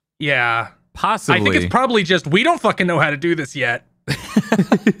 Yeah. Possibly. I think it's probably just, we don't fucking know how to do this yet.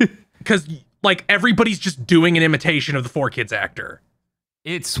 Because, like, everybody's just doing an imitation of the 4Kids actor.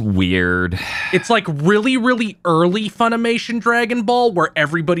 It's weird. It's like really, really early Funimation Dragon Ball where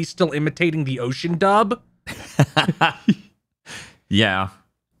everybody's still imitating the Ocean dub. Yeah.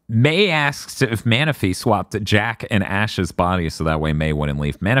 May asks if Manaphy swapped Jack and Ash's bodies so that way May wouldn't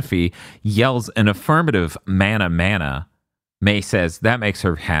leave. Manaphy yells an affirmative mana mana. May says that makes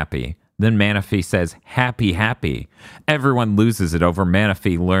her happy. Then Manaphy says, happy, happy. Everyone loses it over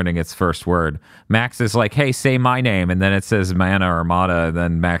Manaphy learning its first word. Max is like, hey, say my name. And then it says Mana or Mata. And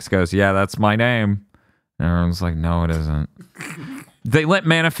then Max goes, yeah, that's my name. And everyone's like, no, it isn't. They let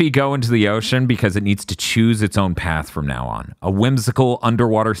Manaphy go into the ocean because it needs to choose its own path from now on. A whimsical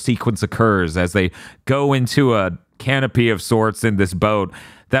underwater sequence occurs as they go into a canopy of sorts in this boat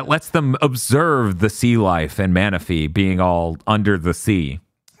that lets them observe the sea life and Manaphy being all under the sea.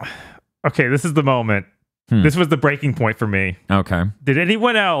 Okay, this is the moment. This was the breaking point for me. Okay. Did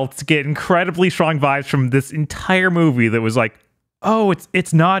anyone else get incredibly strong vibes from this entire movie that was like, oh,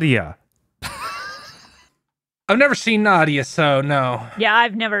 it's Nadia? I've never seen Nadia, so no. Yeah,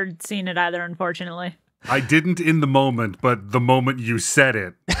 I've never seen it either, unfortunately. I didn't in the moment, but the moment you said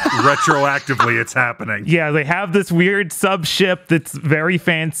it, retroactively, it's happening. Yeah, they have this weird sub ship that's very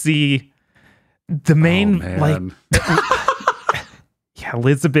fancy. The main, like, yeah,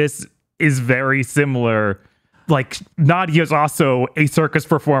 Elizabeth is very similar. Like, Nadia's also a circus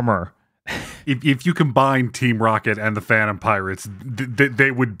performer. If you combine Team Rocket and the Phantom Pirates,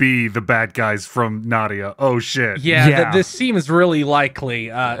 they would be the bad guys from Nadia. Oh, shit. Yeah. This seems really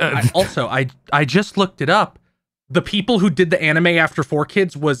likely. I just looked it up. The people who did the anime after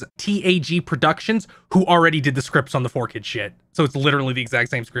 4Kids was TAG Productions, who already did the scripts on the 4Kids shit. So it's literally the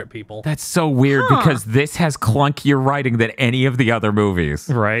exact same script people. That's so weird because this has clunkier writing than any of the other movies.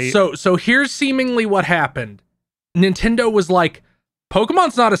 Right. So here's seemingly what happened. Nintendo was like,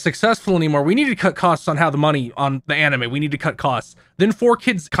 Pokemon's not as successful anymore. We need to cut costs on how the money on the anime. We need to cut costs. Then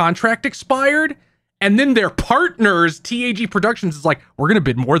 4Kids contract expired, and then their partners, TAG Productions, is like, we're going to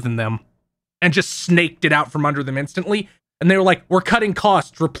bid more than them. And just snaked it out from under them instantly. And they were like, we're cutting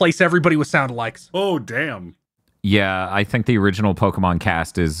costs, replace everybody with sound-alikes. Oh, damn. Yeah, I think the original Pokemon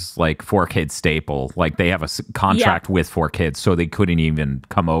cast is like 4Kids staple. Like they have a contract with 4Kids, so they couldn't even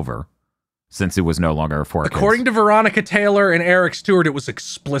come over since it was no longer a 4Kids. According to Veronica Taylor and Eric Stewart, it was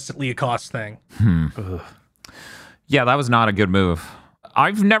explicitly a cost thing. Yeah, that was not a good move.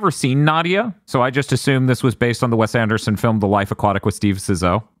 I've never seen Nadia, so I just assumed this was based on the Wes Anderson film The Life Aquatic with Steve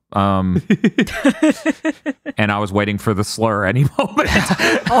Zissou. And I was waiting for the slur any moment.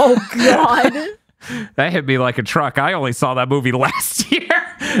 Oh, God. That hit me like a truck. I only saw that movie last year.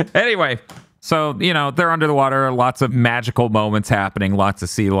 Anyway, so, you know, they're under the water. Lots of magical moments happening. Lots of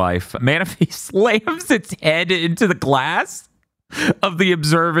sea life. Manaphy slams its head into the glass of the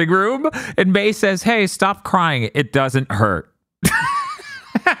observing room. And May says, hey, stop crying. It doesn't hurt.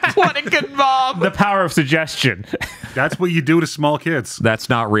 What a good mom. The power of suggestion. That's what you do to small kids. That's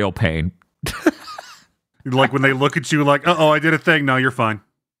not real pain. Like when they look at you like, uh-oh, I did a thing. No, you're fine.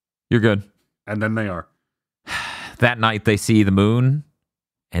 You're good. And then they are. That night they see the moon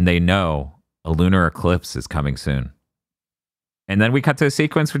and they know a lunar eclipse is coming soon. And then we cut to a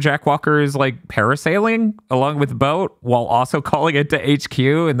sequence where Jack Walker is like parasailing along with the boat while also calling it to HQ.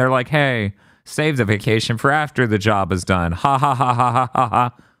 And they're like, hey, save the vacation for after the job is done. Ha ha ha ha ha ha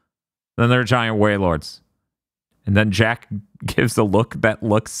ha. Then they're giant waylords. And then Jack gives a look that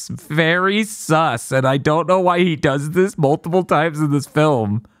looks very sus. And I don't know why he does this multiple times in this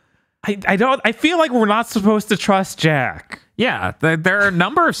film. I feel like we're not supposed to trust Jack. Yeah, there are a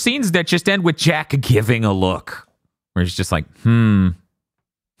number of scenes that just end with Jack giving a look. Where he's just like, The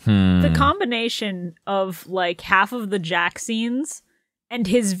combination of like half of the Jack scenes and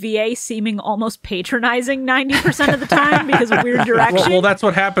his VA seeming almost patronizing 90% of the time because of weird direction. Well, that's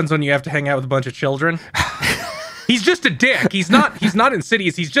what happens when you have to hang out with a bunch of children. He's just a dick. He's not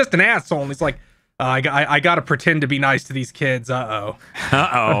insidious. He's just an asshole. And he's like, I got to pretend to be nice to these kids. Uh-oh.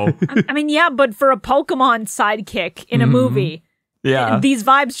 I mean, yeah, but for a Pokemon sidekick in a movie, these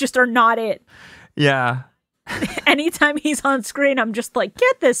vibes just are not it. Yeah. Anytime he's on screen, I'm just like,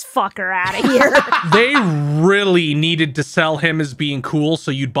 get this fucker out of here. They really needed to sell him as being cool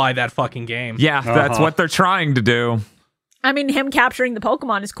so you'd buy that fucking game. Yeah, that's what they're trying to do. I mean, him capturing the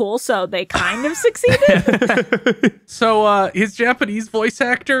Pokemon is cool, so they kind of succeeded. So his Japanese voice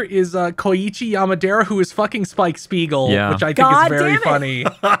actor is Koichi Yamadera, who is fucking Spike Spiegel, which I think is very funny.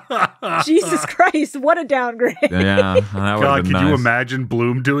 Jesus Christ, what a downgrade. Yeah, that God, could you imagine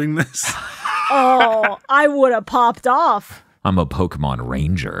Bloom doing this? Oh, I would have popped off. I'm a Pokemon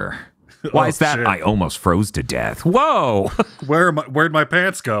Ranger. Why is that? Shit. I almost froze to death. Whoa! Where'd my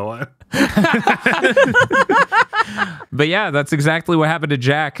pants go? But yeah, that's exactly what happened to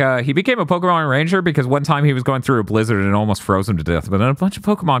Jack. He became a Pokemon Ranger because one time he was going through a blizzard and almost froze him to death. But then a bunch of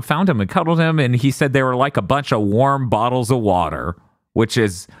Pokemon found him and cuddled him, and he said they were like a bunch of warm bottles of water, which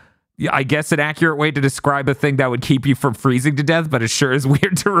is, I guess, an accurate way to describe a thing that would keep you from freezing to death, but it sure is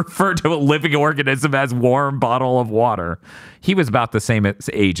weird to refer to a living organism as warm bottle of water. He was about the same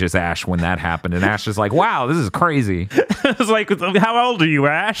age as Ash when that happened, and Ash is like, wow, this is crazy. I was like, how old are you,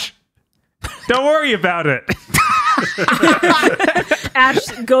 Ash? Don't worry about it. Ash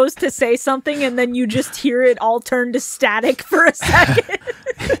goes to say something, and then you just hear it all turn to static for a second.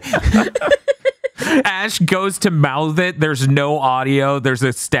 Ash goes to mouth it. There's no audio. There's a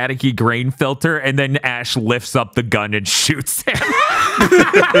staticky grain filter, and then Ash lifts up the gun and shoots him.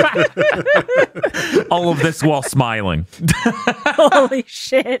 All of this while smiling. Holy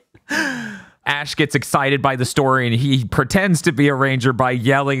shit. Ash gets excited by the story, and he pretends to be a ranger by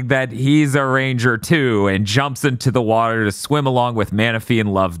yelling that he's a ranger too, and jumps into the water to swim along with Manaphy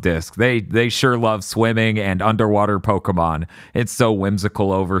and Love Disc. They sure love swimming and underwater Pokemon. It's so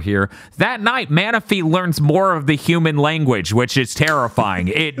whimsical over here. That night, Manaphy learns more of the human language, which is terrifying.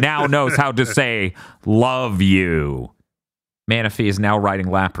 It now knows how to say, love you. Manaphy is now riding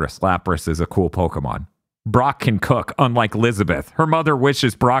Lapras. Lapras is a cool Pokemon. Brock can cook, unlike Elizabeth. Her mother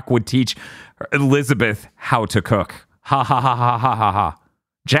wishes Brock would teach Elizabeth how to cook. Ha ha ha ha ha ha ha.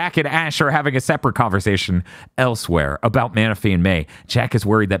 Jack and Ash are having a separate conversation elsewhere about Manaphy and May. Jack is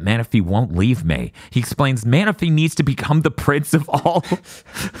worried that Manaphy won't leave May. He explains Manaphy needs to become the prince of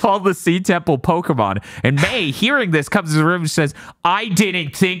all the Sea Temple Pokemon. And May, hearing this, comes to the room and says, I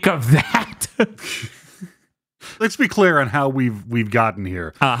didn't think of that. Let's be clear on how we've gotten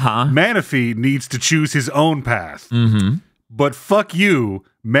here. Manaphy needs to choose his own path. But fuck you,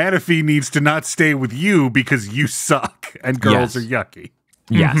 Manaphy needs to not stay with you because you suck and girls are yucky.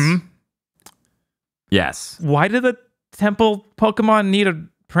 Yes. Yes. Why did the temple Pokemon need a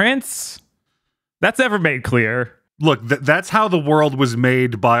prince? That's never made clear. Look, that's how the world was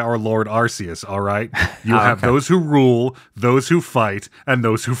made by our Lord Arceus, all right? You have those who rule, those who fight, and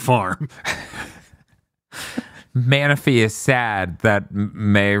those who farm. Manaphy is sad that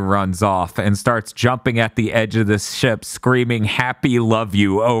May runs off and starts jumping at the edge of the ship, screaming, happy, love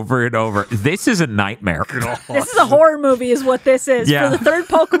you, over and over. This is a nightmare. This is a horror movie is what this is. Yeah. For the third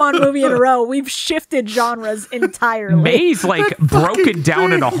Pokemon movie in a row, we've shifted genres entirely. May's like broken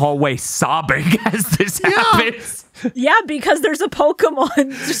down in a hallway sobbing as this happens. Yeah, because there's a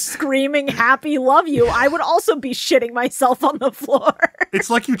Pokemon just screaming, happy, love you. I would also be shitting myself on the floor. It's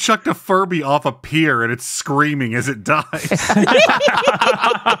like you chucked a Furby off a pier and it's screaming as it dies.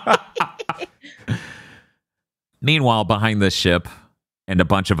 Meanwhile, behind this ship and a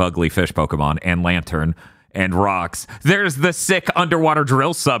bunch of ugly fish Pokemon and Lantern and rocks, there's the sick underwater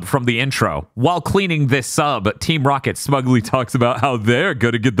drill sub from the intro. While cleaning this sub, Team Rocket smugly talks about how they're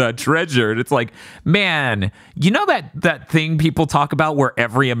gonna get that treasure. And it's like, man, you know that thing people talk about where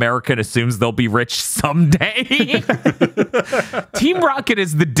every American assumes they'll be rich someday? Team Rocket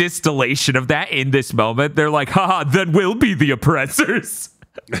is the distillation of that in this moment. They're like, haha, then we'll be the oppressors.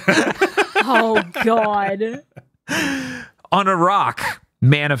 Oh, God. On a rock,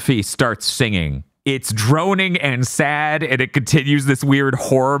 Manaphy starts singing. It's droning and sad, and it continues this weird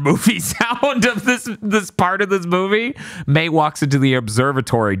horror movie sound of this part of this movie. May walks into the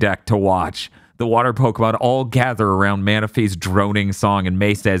observatory deck to watch. The water Pokemon all gather around Manaphy's droning song, and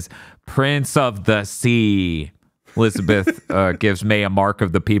May says, "Prince of the Sea." Elizabeth gives May a mark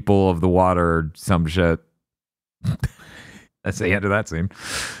of the people of the water or some shit. That's the end of that scene.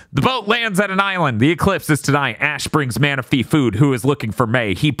 The boat lands at an island. The eclipse is tonight. Ash brings Manaphy food, who is looking for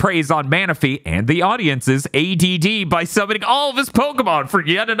May. He preys on Manaphy and the audience's ADD by summoning all of his Pokemon for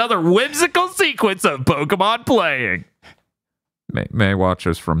yet another whimsical sequence of Pokemon playing. May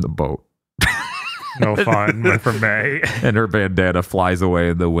watches from the boat. No fun for May. And her bandana flies away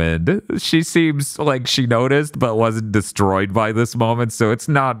in the wind. She seems like she noticed, but wasn't destroyed by this moment, so it's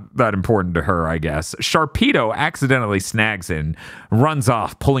not that important to her, I guess. Sharpedo accidentally snags it and runs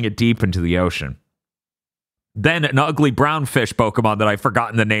off, pulling it deep into the ocean. Then an ugly brown fish Pokemon that I've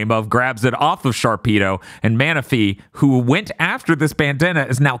forgotten the name of grabs it off of Sharpedo, and Manaphy, who went after this bandana,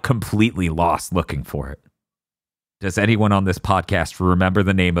 is now completely lost looking for it. Does anyone on this podcast remember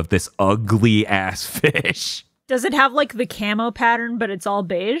the name of this ugly-ass fish? Does it have like the camo pattern, but it's all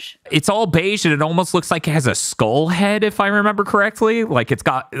beige? It's all beige, and it almost looks like it has a skull head, if I remember correctly. Like it's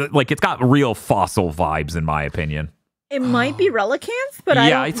got real fossil vibes, in my opinion. It might be Relicanth, but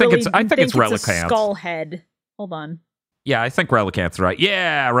I think it's Relicanth. A skull head. Hold on. Yeah, I think Relicanth's right.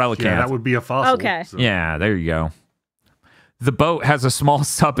 Yeah, Relicanth. Yeah, that would be a fossil. Okay. So. Yeah, there you go. The boat has a small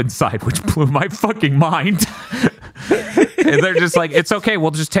sub inside, which blew my fucking mind. And they're just like, it's okay,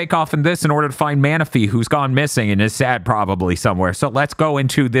 we'll just take off in this in order to find Manaphy, who's gone missing and is sad probably somewhere. So let's go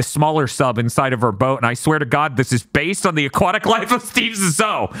into this smaller sub inside of her boat. And I swear to God, this is based on the aquatic life of Steve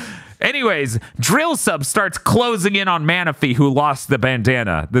Zissou. Anyways, Drill Sub starts closing in on Manaphy, who lost the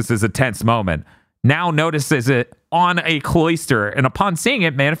bandana. This is a tense moment. Now notices it on a cloister, and upon seeing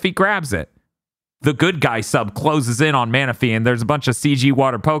it, Manaphy grabs it. The good guy sub closes in on Manaphy, and there's a bunch of CG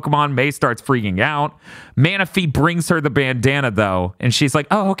water Pokemon. May starts freaking out. Manaphy brings her the bandana, though, and she's like,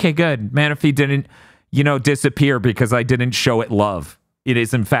 oh, okay, good. Manaphy didn't, disappear because I didn't show it love. It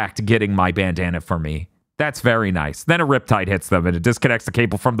is, in fact, getting my bandana for me. That's very nice. Then a Riptide hits them, and it disconnects the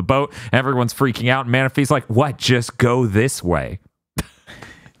cable from the boat. Everyone's freaking out, and Manaphy's like, what? Just go this way.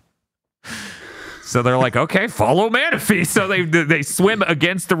 So they're like, okay, follow Manaphy. So they swim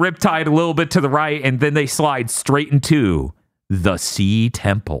against the Riptide a little bit to the right, and then they slide straight into the Sea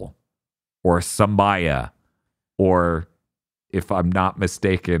Temple, or Samaya, or, if I'm not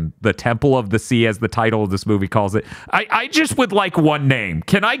mistaken, the Temple of the Sea, as the title of this movie calls it. I just would like one name.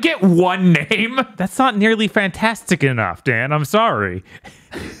 Can I get one name? That's not nearly fantastic enough, Dan. I'm sorry.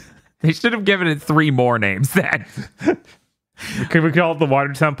 They should have given it 3 more names then. Could we call it the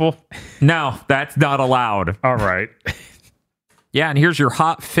Water Temple? No, that's not allowed. All right. Yeah, and here's your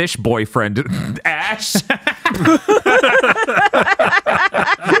hot fish boyfriend, Ash.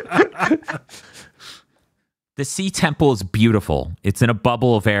 The Sea Temple is beautiful. It's in a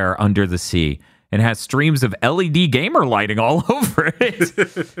bubble of air under the sea and has streams of LED gamer lighting all over it.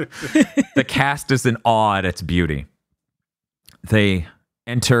 The cast is in awe at its beauty. They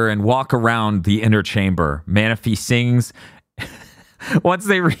enter and walk around the inner chamber. Manaphy sings. Once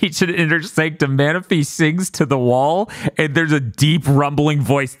they reach an inner sanctum, Manaphy sings to the wall, and there's a deep rumbling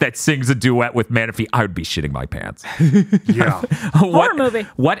voice that sings a duet with Manaphy. I would be shitting my pants. Yeah. Horror movie.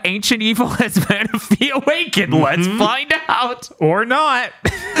 What ancient evil has Manaphy awakened? Let's find out. Or not.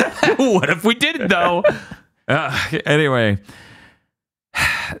 What if we didn't, though? Anyway,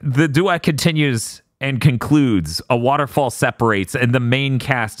 the duet continues and concludes. A waterfall separates, and the main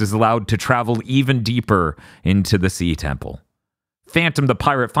cast is allowed to travel even deeper into the Sea Temple. Phantom the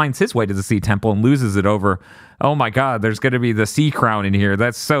pirate finds his way to the Sea Temple and loses it over, oh my god, there's going to be the Sea Crown in here.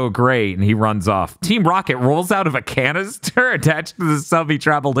 That's so great. And he runs off. Team Rocket rolls out of a canister attached to the sub he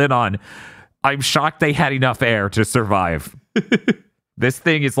traveled in on. I'm shocked they had enough air to survive. This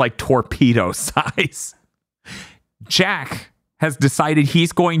thing is like torpedo size. Jack has decided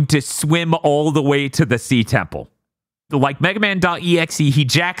he's going to swim all the way to the Sea Temple. Like Mega Man.exe, he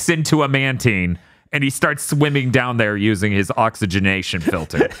jacks into a Mantine. And he starts swimming down there using his oxygenation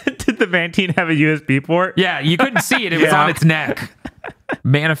filter. Did the Mantine have a USB port? Yeah, you couldn't see it. It was on its neck.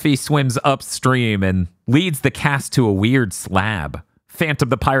 Manaphy swims upstream and leads the cast to a weird slab. Phantom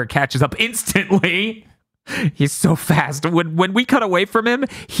the pirate catches up instantly. He's so fast. When we cut away from him,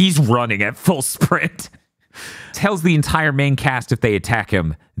 he's running at full sprint. Tells the entire main cast if they attack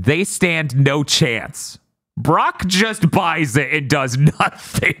him, they stand no chance. Brock just buys it and does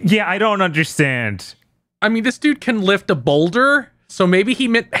nothing. Yeah, I don't understand. I mean, this dude can lift a boulder, So maybe he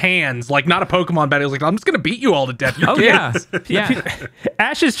meant hands, like not a Pokemon battle. He was like, I'm just going to beat you all to death. Oh, yeah. Yeah.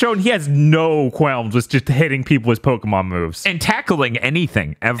 Ash has shown he has no qualms with just hitting people with Pokemon moves. And tackling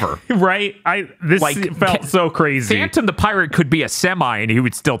anything ever. Right? This felt so crazy. Phantom the Pirate could be a semi and he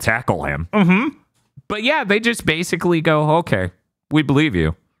would still tackle him. Mm-hmm. But yeah, they just basically go, okay, we believe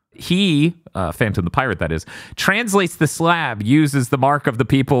you. He, Phantom the Pirate, that is, translates the slab, uses the mark of the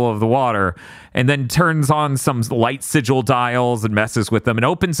people of the water, and then turns on some light sigil dials and messes with them and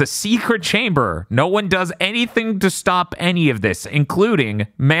opens a secret chamber. No one does anything to stop any of this, including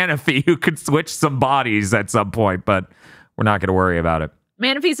Manaphy, who could switch some bodies at some point, but we're not going to worry about it.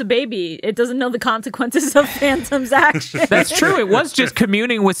 Manaphy's a baby. It doesn't know the consequences of Phantom's action. That's true. It was just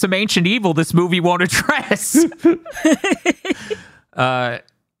communing with some ancient evil this movie won't address.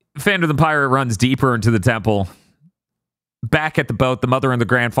 Phantom the Pirate runs deeper into the temple. Back at the boat, the mother and the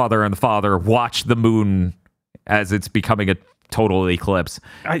grandfather and the father watch the moon as it's becoming a total eclipse.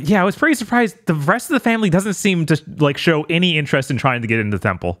 I was pretty surprised. The rest of the family doesn't seem to show any interest in trying to get into the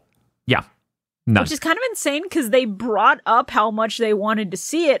temple. Yeah. None. Which is kind of insane because they brought up how much they wanted to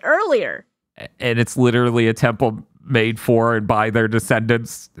see it earlier. And it's literally a temple made for and by their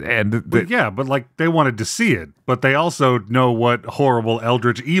descendants. But like they wanted to see it, but they also know what horrible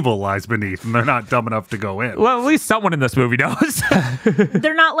eldritch evil lies beneath, and they're not dumb enough to go in. Well, at least someone in this movie knows.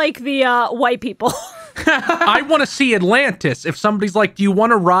 They're not like the white people. I want to see Atlantis. If somebody's like, do you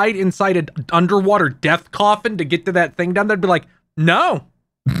want to ride inside an underwater death coffin to get to that thing down there? I'd be like, no.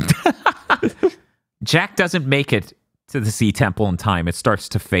 Jack doesn't make it to the sea temple in time. It starts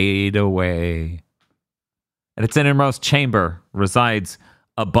to fade away. At its innermost chamber resides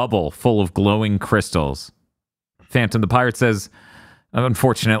a bubble full of glowing crystals. Phantom the Pirate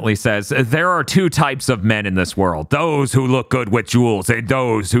unfortunately says, there are two types of men in this world. Those who look good with jewels and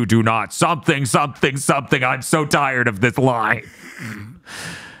those who do not. Something, something, something. I'm so tired of this line.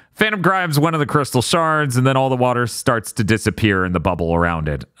 Phantom grabs one of the crystal shards, and then all the water starts to disappear in the bubble around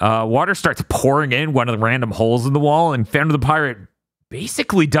it. Water starts pouring in one of the random holes in the wall, and Phantom the Pirate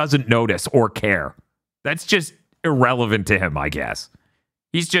basically doesn't notice or care. That's just irrelevant to him, I guess.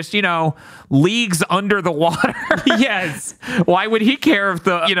 He's just, leagues under the water. Yes. Why would he care if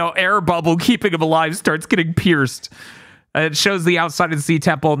the, air bubble keeping him alive starts getting pierced? It shows the outside of the sea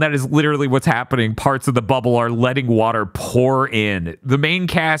temple, and that is literally what's happening. Parts of the bubble are letting water pour in. The main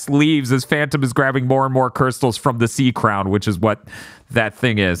cast leaves as Phantom is grabbing more and more crystals from the sea crown, which is what that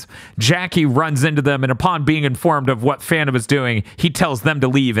thing is. Jackie runs into them, and upon being informed of what Phantom is doing, he tells them to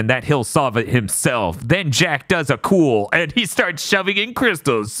leave and that he'll solve it himself. Then Jack does a cool, and he starts shoving in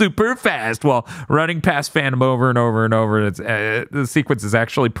crystals super fast while running past Phantom over and over and over. The sequence is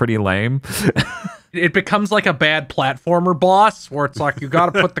actually pretty lame. It becomes like a bad platformer boss where it's like you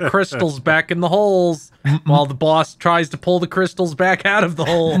got to put the crystals back in the holes while the boss tries to pull the crystals back out of the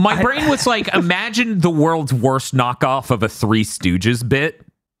hole. My brain was like, imagine the world's worst knockoff of a Three Stooges bit.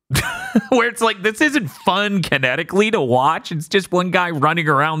 Where it's like, this isn't fun kinetically to watch. It's just one guy running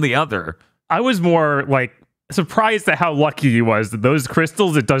around the other. I was more like surprised at how lucky he was that those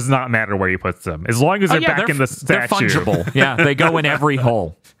crystals, it does not matter where he puts them. As long as they're back in the statue. They're fungible. Yeah, they go in every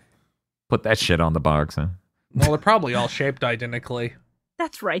hole. Put that shit on the box, huh? Well, they're probably all shaped identically.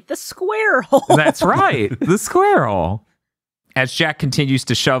 That's right, the square hole. That's right, the square hole. As Jack continues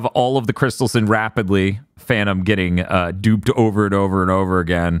to shove all of the crystals in rapidly, Phantom getting duped over and over and over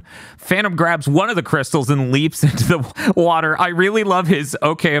again. Phantom grabs one of the crystals and leaps into the water. I really love his,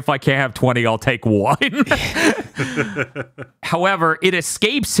 okay, if I can't have 20, I'll take one. However, it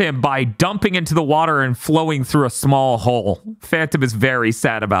escapes him by dumping into the water and flowing through a small hole. Phantom is very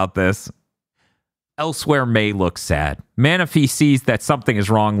sad about this. Elsewhere, May looks sad. Manaphy sees that something is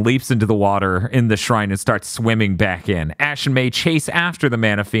wrong, leaps into the water in the shrine and starts swimming back in. Ash and May chase after the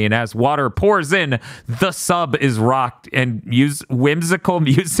Manaphy, and as water pours in, the sub is rocked and whimsical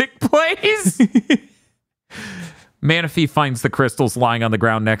music plays. Manaphy finds the crystals lying on the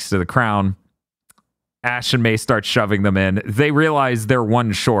ground next to the crown. Ash and May start shoving them in. They realize they're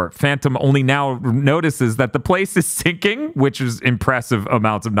one short. Phantom only now notices that the place is sinking, which is impressive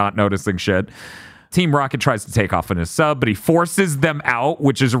amounts of not noticing shit. Team Rocket tries to take off in his sub, but he forces them out,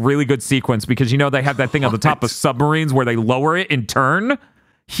 which is a really good sequence because, they have that thing on the top of submarines where they lower it in turn.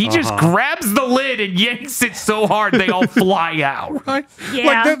 He just grabs the lid and yanks it so hard they all fly out. Right?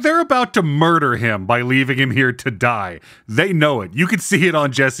 Yeah. Like they're about to murder him by leaving him here to die. They know it. You can see it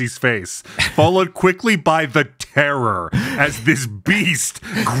on Jesse's face. Followed quickly by the terror as this beast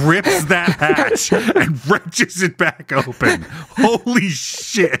grips that hatch and wrenches it back open. Holy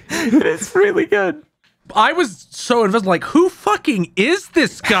shit. It's really good. I was so invested, like, who fucking is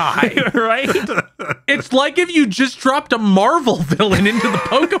this guy? Right? It's like if you just dropped a Marvel villain into the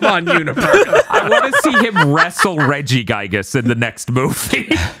Pokemon universe. I want to see him wrestle Regigigas in the next movie.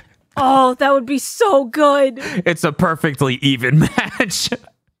 Oh, that would be so good. It's a perfectly even match.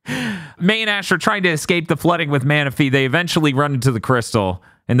 May and Ash are trying to escape the flooding with Manaphy. They eventually run into the crystal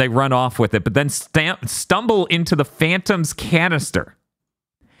and they run off with it, but then stumble into the Phantom's canister.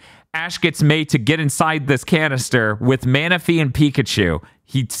 Ash gets May to get inside this canister with Manaphy and Pikachu.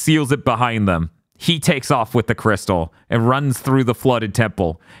 He seals it behind them. He takes off with the crystal and runs through the flooded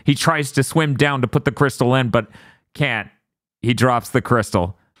temple. He tries to swim down to put the crystal in, but can't. He drops the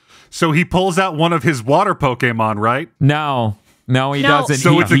crystal. So he pulls out one of his water Pokemon, right? No, he doesn't.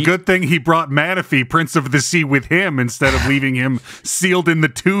 So it's a good thing he brought Manaphy, Prince of the Sea, with him instead of leaving him sealed in the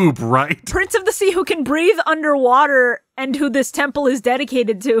tube, right? Prince of the Sea who can breathe underwater and who this temple is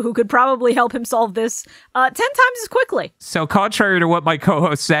dedicated to, who could probably help him solve this 10 times as quickly. So contrary to what my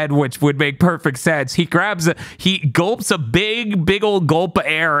co-host said, which would make perfect sense, he gulps a big old gulp of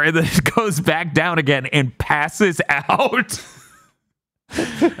air and then goes back down again and passes out.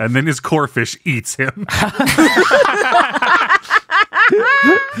 And then his Corphish eats him.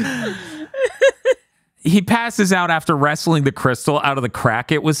 He passes out after wrestling the crystal out of the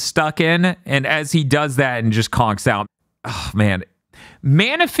crack it was stuck in. And as he does that and just conks out, oh man,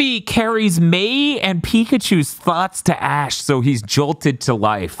 Manaphy carries May and Pikachu's thoughts to Ash, so he's jolted to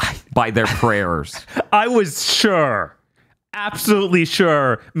life by their prayers. I was sure. Absolutely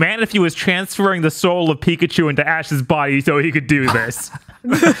sure. Manaphy was transferring the soul of Pikachu into Ash's body so he could do this.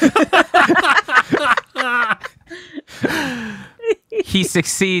 He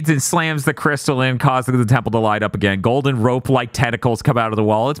succeeds and slams the crystal in, causing the temple to light up again. Golden rope-like tentacles come out of the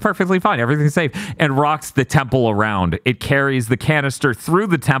wall. It's perfectly fine. Everything's safe. And rocks the temple around. It carries the canister through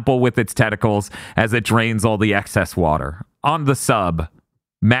the temple with its tentacles as it drains all the excess water. On the sub,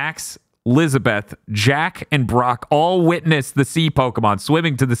 Max, Elizabeth, Jack, and Brock all witness the sea Pokemon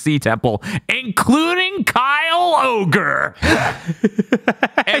swimming to the sea temple, including Kyle Ogre.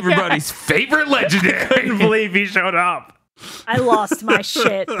 Everybody's favorite legendary. Couldn't believe he showed up. I lost my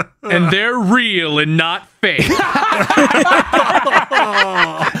shit. And they're real and not fake.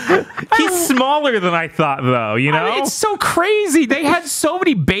 He's smaller than I thought, though, you know? I mean, it's so crazy. They had so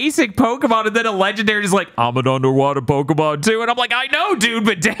many basic Pokemon, and then a legendary is like, I'm an underwater Pokemon, too. And I'm like, I know, dude,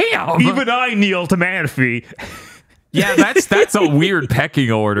 but damn. Even I kneel to Manaphy. Yeah, that's a weird pecking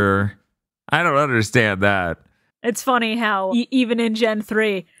order. I don't understand that. It's funny how even in Gen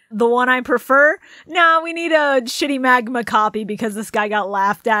 3, the one I prefer, we need a shitty magma copy because this guy got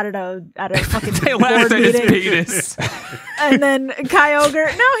laughed at a fucking They board laughed at his meeting. penis. And then Kyogre,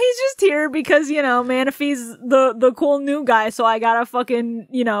 he's just here because, Manaphy's the cool new guy, so I gotta fucking,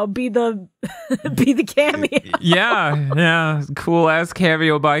 be the be the cameo. Yeah. Cool ass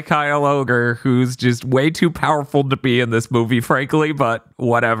cameo by Kyle Ogre, who's just way too powerful to be in this movie, frankly, but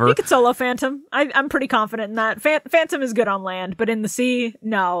whatever. He could solo Phantom. I'm pretty confident in that. Phantom is good on land, but in the sea,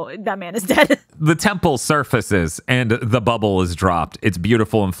 no, that man is dead. The temple surfaces and the bubble is dropped. It's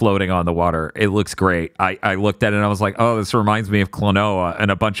beautiful and floating on the water. It looks great. I looked at it and I was like, oh, this reminds me of Klonoa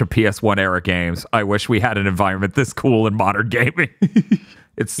and a bunch of PS1 era games. I wish we had an environment this cool in modern gaming.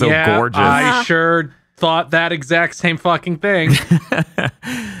 It's so gorgeous. I sure thought that exact same fucking thing.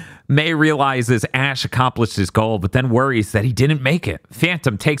 May realizes Ash accomplished his goal, but then worries that he didn't make it.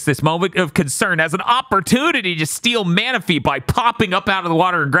 Phantom takes this moment of concern as an opportunity to steal Manaphy by popping up out of the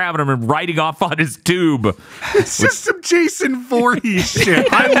water and grabbing him and riding off on his tube. It's just some Jason Voorhees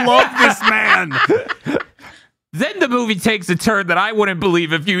shit. I love this man. Then the movie takes a turn that I wouldn't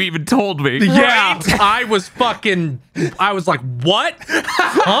believe if you even told me. Yeah, I was like, what?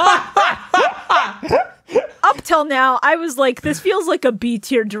 Huh? Up till now, I was like, this feels like a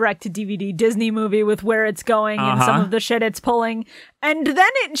B-tier direct-to-DVD Disney movie with where it's going and some of the shit it's pulling. And then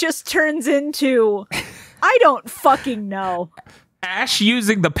it just turns into, I don't fucking know. Ash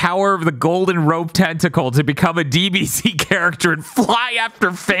using the power of the golden rope tentacle to become a DBZ character and fly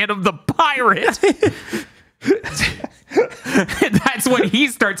after Phantom the Pirate. And that's when he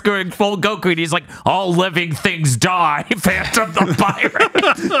starts going full Goku and he's like, all living things die, Phantom the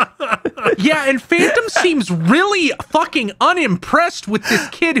Pirate. Yeah, and Phantom seems really fucking unimpressed with this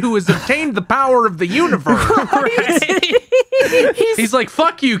kid who has obtained the power of the universe. He's like,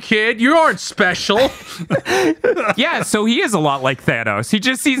 fuck you, kid. You aren't special. Yeah, so he is a lot like Thanos. He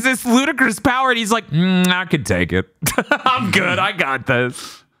just sees this ludicrous power and he's like, I can take it. I'm good. I got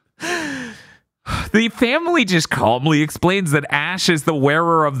this. The family just calmly explains that Ash is the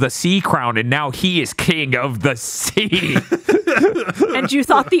wearer of the sea crown and now he is king of the sea. And you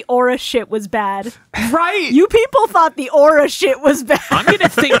thought the aura shit was bad. Right. You people thought the aura shit was bad. I'm gonna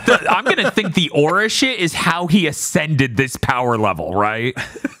think the aura shit is how he ascended this power level, right?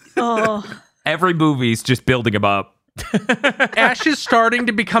 Oh. Every movie's just building him up. Ash is starting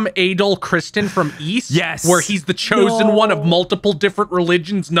to become Adol Christen from East. Yes. Where he's the chosen one of multiple different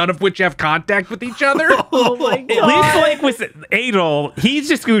religions, none of which have contact with each other. Oh my god. At least like with Adol, he's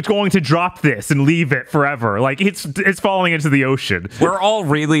just going to drop this and leave it forever. Like it's falling into the ocean. We're all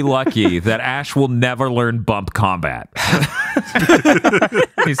really lucky that Ash will never learn bump combat.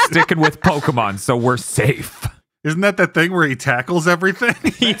 He's sticking with Pokemon, so we're safe. Isn't that thing where he tackles everything?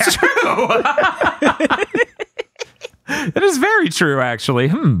 It's true. It is very true,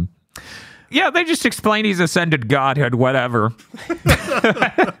 actually. Yeah, they just explain he's ascended godhood, whatever.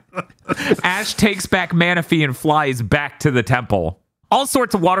 Ash takes back Manaphy and flies back to the temple. All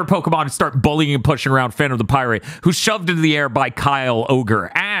sorts of water Pokemon start bullying and pushing around Phantom the Pirate, who's shoved into the air by Kyle Ogre.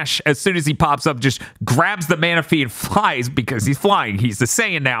 Ash, as soon as he pops up, just grabs the Manaphy and flies, because he's flying. He's the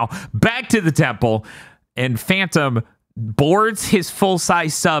Saiyan now, back to the temple, and Phantom boards his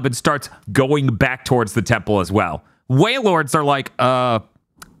full-size sub and starts going back towards the temple as well. Wailords are like,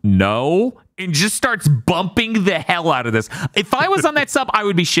 no, and just starts bumping the hell out of this. If I was on that sub, I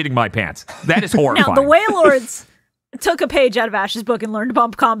would be shitting my pants. That is horrifying. Now, the Wailords took a page out of Ash's book and learned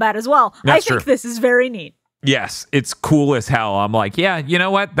bump combat as well. That's I think true. this is very neat. Yes, it's cool as hell. I'm like, yeah, you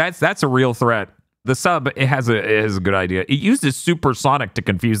know what? That's a real threat. The sub, it has a good idea. It uses supersonic to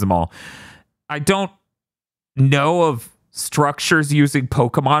confuse them all. I don't know of structures using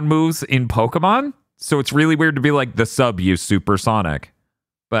Pokemon moves in Pokemon. So it's really weird to be like, the sub used supersonic.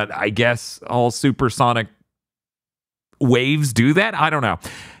 But I guess all supersonic waves do that? I don't know.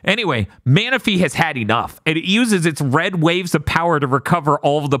 Anyway, Manaphy has had enough, and it uses its red waves of power to recover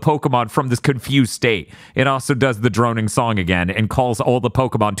all of the Pokemon from this confused state. It also does the droning song again and calls all the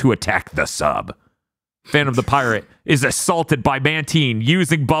Pokemon to attack the sub. Phantom the Pirate is assaulted by Mantine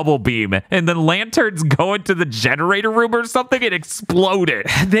using Bubble Beam, and then Lanterns go into the generator room or something and exploded.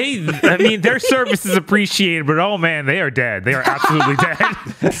 Their service is appreciated, but oh man, they are dead. They are absolutely dead.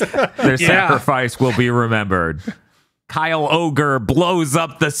 Their sacrifice will be remembered. Kyle Ogre blows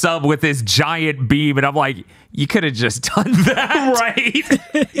up the sub with his giant beam, and I'm like, you could have just done that.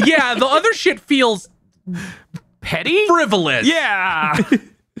 Right? Yeah, the other shit feels Petty? frivolous. Yeah.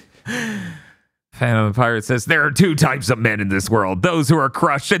 Phantom the Pirate says, there are two types of men in this world, those who are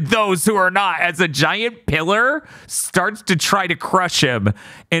crushed and those who are not. As a giant pillar starts to try to crush him,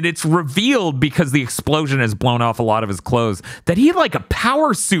 and it's revealed, because the explosion has blown off a lot of his clothes, that he had like a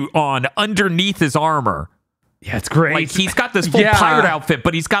power suit on underneath his armor. Yeah, it's great. Like, he's got this full pirate outfit,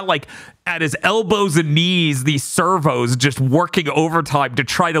 but he's got, like, at his elbows and knees, these servos just working overtime to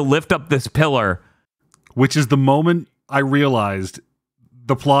try to lift up this pillar. Which is the moment I realized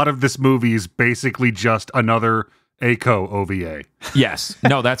the plot of this movie is basically just another Aiko OVA. Yes.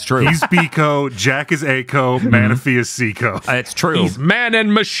 No, that's true. He's Biko, Jack is Aiko, Manaphy is Seiko. It's true. He's man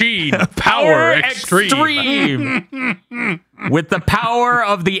and machine. Power extreme. With the power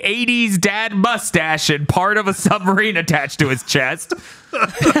of the 80s dad mustache and part of a submarine attached to his chest.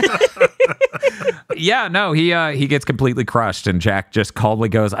 Yeah, no, he gets completely crushed, and Jack just calmly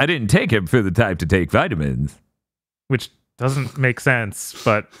goes, I didn't take him for the type to take vitamins. Which doesn't make sense,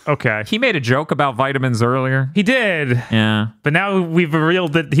 but okay. He made a joke about vitamins earlier. He did. Yeah. But now we've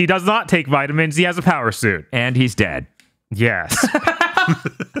revealed that he does not take vitamins. He has a power suit. And he's dead. Yes.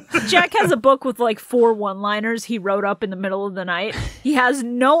 Jack has a book with like 4 one-liners he wrote up in the middle of the night. He has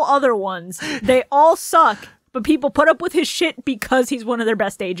no other ones. They all suck, but people put up with his shit because he's one of their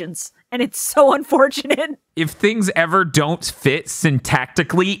best agents. And it's so unfortunate. If things ever don't fit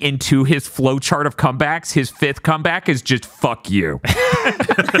syntactically into his flowchart of comebacks, his 5th comeback is just fuck you.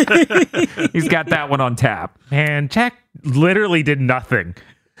 He's got that one on tap. Man, Jack literally did nothing.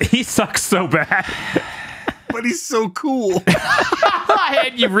 He sucks so bad. But he's so cool.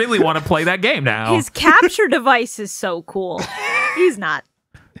 And you really want to play that game now. His capture device is so cool. He's not.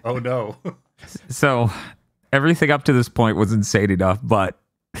 Oh no. So everything up to this point was insane enough, but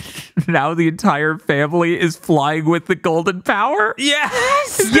now the entire family is flying with the golden power?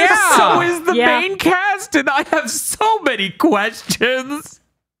 Yes! Yeah! So is the Yeah. main cast, and I have so many questions.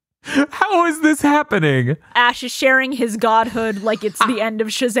 How is this happening? Ash is sharing his godhood like it's the end of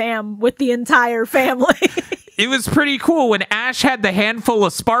Shazam with the entire family. It was pretty cool when Ash had the handful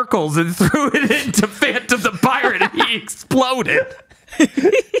of sparkles and threw it into Phantom the Pirate and he exploded.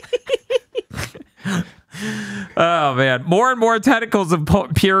 Oh, man. More and more tentacles of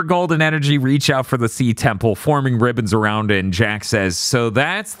pure golden energy reach out for the sea temple, forming ribbons around it. And Jack says, so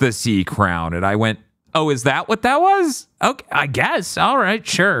that's the sea crown. And I went, oh, is that what that was? Okay, I guess. All right,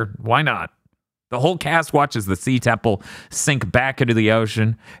 sure. Why not? The whole cast watches the sea temple sink back into the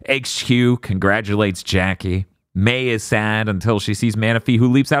ocean. HQ congratulates Jackie. May is sad until she sees Manaphy, who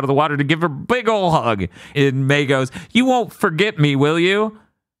leaps out of the water to give her a big ol' hug. And May goes, you won't forget me, will you?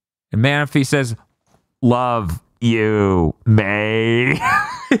 And Manaphy says, love you, May.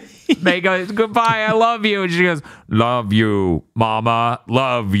 May goes, goodbye, I love you. And she goes, love you, mama,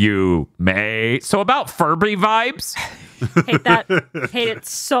 love you, May. So about Furby vibes. Hate that. Hate it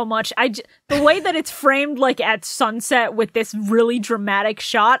so much. The way that it's framed, like at sunset with this really dramatic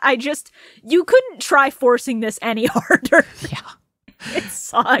shot, you couldn't try forcing this any harder. Yeah. It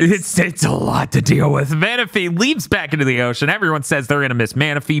sucks. It's a lot to deal with. Manaphy leaps back into the ocean. Everyone says they're going to miss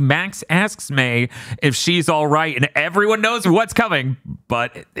Manaphy. Max asks May if she's all right, and everyone knows what's coming,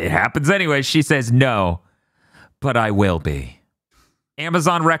 but it happens anyway. She says, no, but I will be.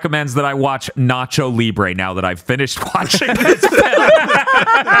 Amazon recommends that I watch Nacho Libre now that I've finished watching this film.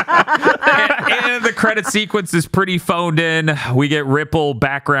 and the credit sequence is pretty phoned in. We get ripple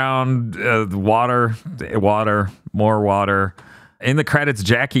background, water, more water. In the credits,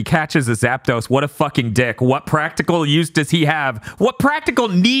 Jackie catches a Zapdos. What a fucking dick. What practical use does he have? What practical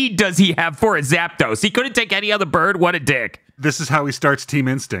need does he have for a Zapdos? He couldn't take any other bird. What a dick. This is how he starts Team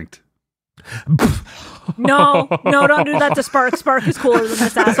Instinct. No, don't do that to Spark. Spark is cooler than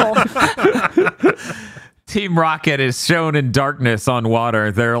this asshole. Team Rocket is shown in darkness on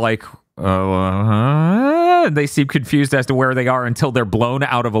water. They're like, they seem confused as to where they are until they're blown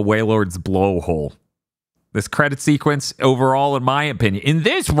out of a Wailord's blowhole. This credit sequence, overall, in my opinion, in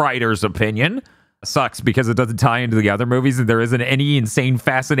this writer's opinion, sucks because it doesn't tie into the other movies and there isn't any insane,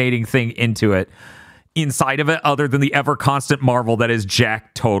 fascinating thing inside of it other than the ever constant marvel that is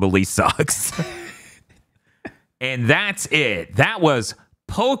Jack totally sucks. And that's it. That was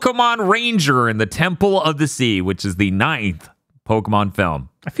Pokemon Ranger in the Temple of the Sea, which is the 9th Pokemon film.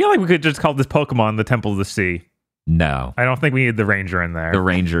 I feel like we could just call this Pokemon the Temple of the Sea. No. I don't think we need the Ranger in there. The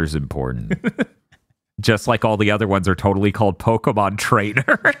Ranger's important. Just like all the other ones are totally called Pokemon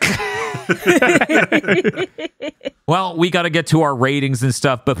Trainer. Well, we got to get to our ratings and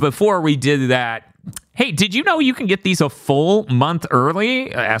stuff. But before we did that, hey, did you know you can get these a full month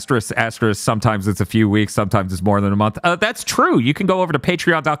early? Asterisk, sometimes it's a few weeks, sometimes it's more than a month. That's true. You can go over to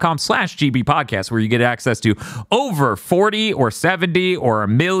patreon.com/GB podcast where you get access to over 40 or 70 or a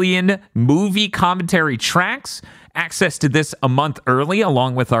million movie commentary tracks. Access to this a month early,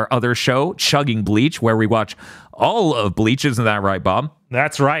 along with our other show, Chugging Bleach, where we watch all of Bleach. Isn't that right, Bob?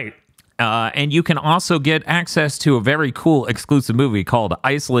 That's right. And you can also get access to a very cool exclusive movie called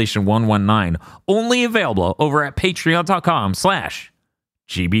Isolation 119, only available over at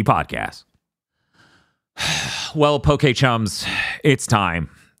patreon.com/GB podcast. Well, Poke Chums, it's time.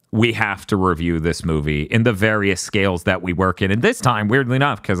 We have to review this movie in the various scales that we work in. And this time, weirdly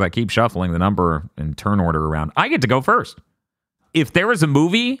enough, because I keep shuffling the number and turn order around, I get to go first. If there is a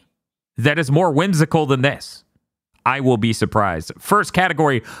movie that is more whimsical than this, I will be surprised. First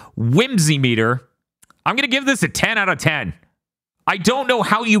category, whimsy meter. I'm going to give this a 10 out of 10. I don't know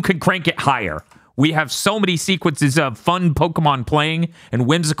how you can crank it higher. We have so many sequences of fun Pokemon playing and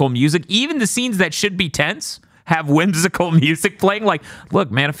whimsical music. Even the scenes that should be tense have whimsical music playing. Like,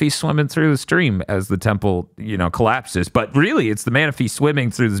 look, Manaphy swimming through the stream as the temple, collapses. But really, it's the Manaphy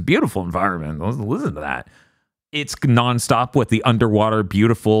swimming through this beautiful environment. Listen to that. It's nonstop with the underwater,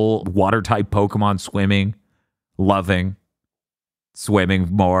 beautiful water-type Pokemon swimming, loving, swimming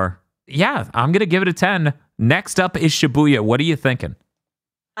more. Yeah, I'm going to give it a 10. Next up is Shibuya. What are you thinking?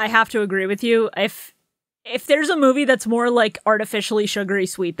 I have to agree with you. If there's a movie that's more like artificially sugary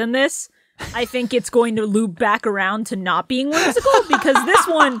sweet than this, I think it's going to loop back around to not being whimsical, because this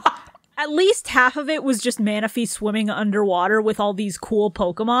one, at least half of it was just Manaphy swimming underwater with all these cool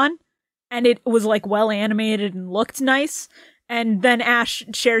Pokemon, and it was like well animated and looked nice. And then Ash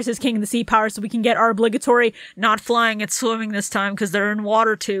shares his King of the Sea power so we can get our obligatory not flying, it's swimming this time because they're in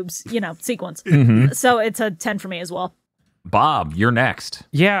water tubes, sequence. Mm-hmm. So it's a 10 for me as well. Bob, you're next.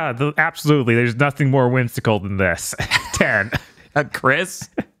 Yeah, absolutely. There's nothing more whimsical than this. 10. Chris?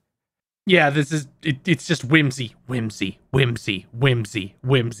 Yeah, it's just whimsy. So I'm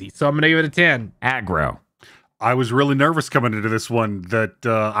going to give it a 10. Aggro. I was really nervous coming into this one that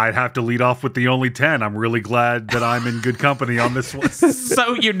I'd have to lead off with the only 10. I'm really glad that I'm in good company on this one.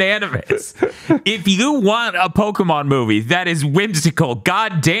 So unanimous. If you want a Pokemon movie that is whimsical,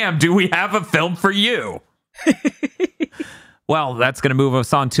 goddamn, do we have a film for you? Well, that's going to move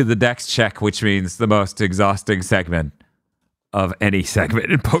us on to the dex check, which means the most exhausting segment of any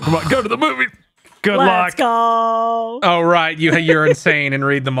segment in Pokemon Go to the movie. Good Let's luck. go. Oh, right. You're insane and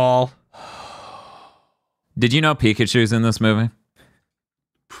read them all. Did you know Pikachu's in this movie?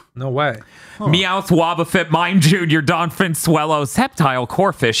 No way. Meowth, Wobbuffet, Mime Jr., Donphin, Swellow, Sceptile,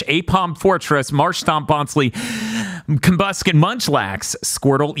 Corphish, Apom, Fortress, Marshtomp, Bonsley, Combuskin, Munchlax,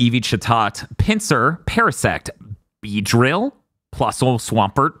 Squirtle, Eevee, Chatot, Pinsir, Parasect, Beedrill, Plusle,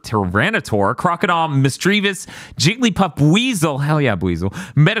 Swampert, Tyranitar, Crocodile, Misdreavus, Jigglypuff, Weasel, hell yeah, Weasel,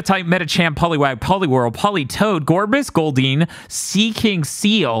 Metatype, Metachamp, Poliwag, Poliwhirl, Politoed, Gorbis, Goldeen, Seaking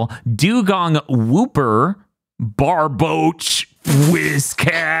Seal, Dugong, Wooper, Barboach,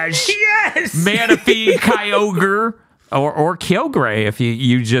 Whiscash, Yes! Manaphy, Kyogre, or Kyogre if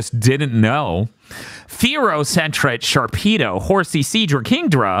you just didn't know, Fearow, Sentret, Sharpedo, Horsey, Seadra,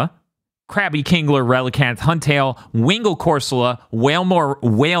 Kingdra, Krabby, Kingler, Relicanth, Huntail, Wingull, Corsola, Whalemore,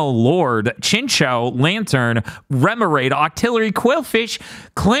 Whale Lord, Chinchou, Lantern, Remoraid, Octillery, Quillfish,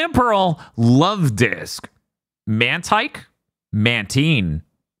 Clamperl, Love Disc, Mantike, Mantine,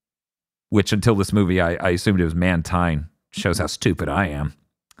 which until this movie I assumed it was Mantine. Shows how stupid I am.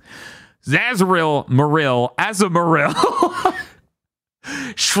 Zazaril, Marill, Azumarill,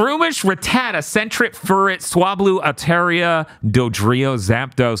 Shroomish, Rattata, Sentret, Furret, Swablu, Altaria, Dodrio,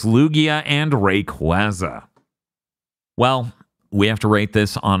 Zapdos, Lugia, and Rayquaza. Well, we have to rate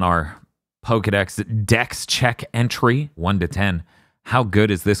this on our Pokedex Dex check entry, 1 to 10. How good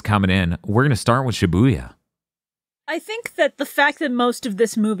is this coming in? We're going to start with Shibuya. I think that the fact that most of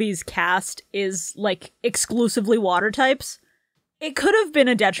this movie's cast is, like, exclusively water types, it could have been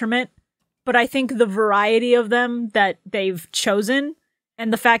a detriment, but I think the variety of them that they've chosen,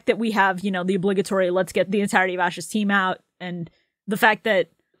 and the fact that we have, you know, the obligatory let's get the entirety of Ash's team out, and the fact that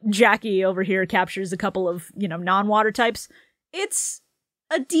Jackie over here captures a couple of, you know, non-water types, it's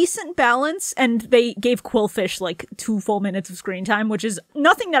a decent balance, and they gave Quillfish, like, 2 full minutes of screen time, which is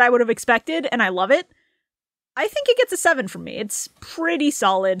nothing that I would have expected, and I love it. I think it gets a 7 from me. It's pretty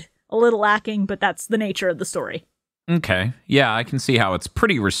solid, a little lacking, but that's the nature of the story. Okay. Yeah, I can see how it's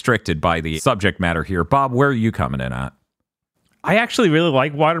pretty restricted by the subject matter here. Bob, where are you coming in at? I actually really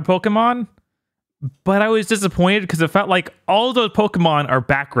like water Pokemon, but I was disappointed because it felt like all of those Pokemon are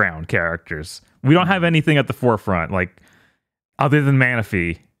background characters. We don't have anything at the forefront, like, other than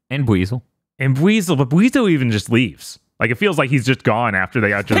Manaphy. And Weasel. And Weasel, but Weasel even just leaves. Like, it feels like he's just gone after they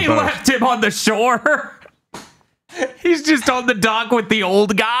got to the They boat. left him on the shore. He's just on the dock with the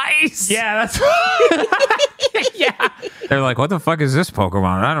old guys. Yeah, that's... yeah. They're like, what the fuck is this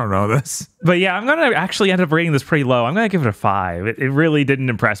Pokemon? I don't know this. But yeah, I'm going to actually end up rating this pretty low. I'm going to give it a 5. It really didn't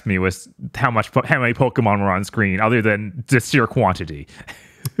impress me with how many Pokemon were on screen, other than the sheer quantity.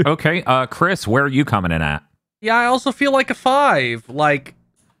 Okay, Chris, where are you coming in at? Yeah, I also feel like a 5. Like,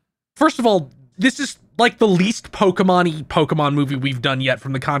 first of all, this is like the least Pokemon-y Pokemon movie we've done yet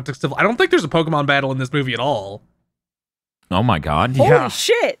from the context of... I don't think there's a Pokemon battle in this movie at all. Oh my god. Holy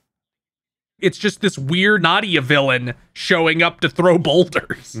shit! It's just this weird Nadia villain showing up to throw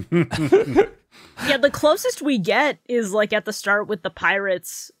boulders. Yeah, the closest we get is, like, at the start with the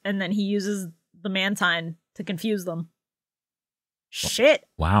pirates, and then he uses the Mantine to confuse them. Shit.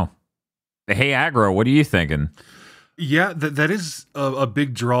 Wow. Hey, Aggro, what are you thinking? Yeah, that is a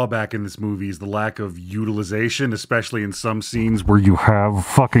big drawback in this movie, is the lack of utilization, especially in some scenes where you have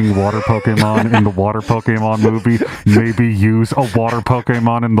fucking water Pokemon in the water Pokemon movie. Maybe use a water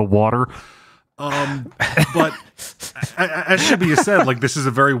Pokemon in the water. But as Shibuya said, like, this is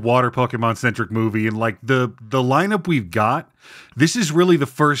a very water Pokemon centric movie, and like the lineup we've got, this is really the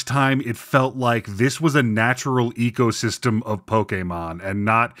first time it felt like this was a natural ecosystem of Pokemon, and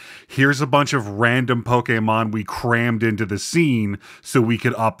not here's a bunch of random Pokemon we crammed into the scene so we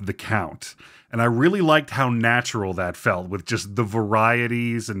could up the count. And I really liked how natural that felt, with just the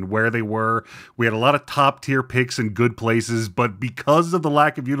varieties and where they were. We had a lot of top tier picks in good places, but because of the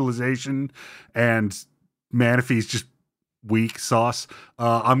lack of utilization and Manaphy's just weak sauce,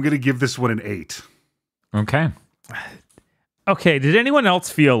 I'm going to give this one an 8. Okay. Okay, did anyone else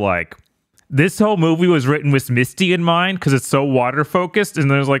feel like this whole movie was written with Misty in mind because it's so water focused,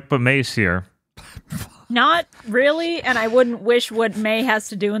 and there's like, but May's here? Not really, and I wouldn't wish what May has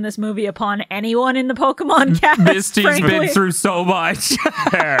to do in this movie upon anyone in the Pokemon cast. Misty's frankly. been through so much.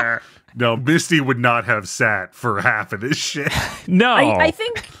 No, Misty would not have sat for half of this shit. No. I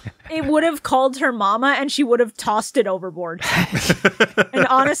think it would have called her mama, and she would have tossed it overboard. And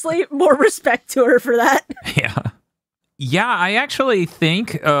honestly, more respect to her for that. Yeah. Yeah, I actually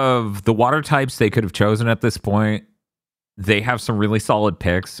think of the water types they could have chosen at this point. they have some really solid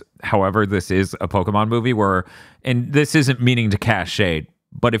picks. However, this is a Pokemon movie and this isn't meaning to cast shade,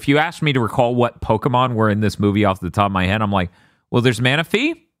 but if you asked me to recall what Pokemon were in this movie off the top of my head, I'm like, well, there's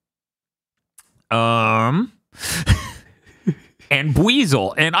Manaphy, and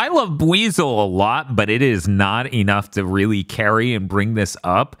Buizel. And I love Buizel a lot, but it is not enough to really carry and bring this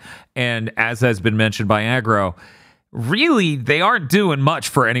up. And as has been mentioned by Aggro, really, they aren't doing much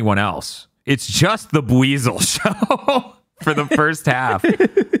for anyone else. It's just the Buizel show for the first half.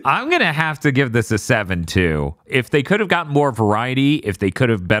 I'm going to have to give this a 7, too. If they could have gotten more variety, if they could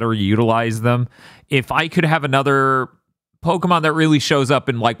have better utilized them, if I could have another Pokemon that really shows up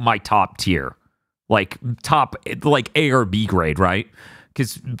in like my top tier, like A or B grade, right?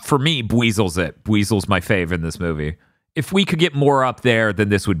 Because for me, Buizel's it. Buizel's my fave in this movie. If we could get more up there, then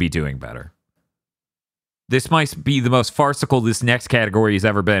this would be doing better. This might be the most farcical this next category has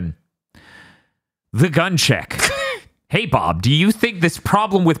ever been. The gun check. Hey, Bob, do you think this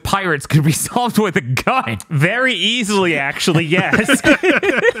problem with pirates could be solved with a gun? Very easily, actually, yes.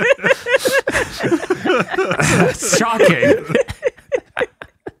 Shocking.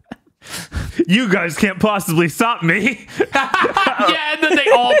 You guys can't possibly stop me. Yeah, and then they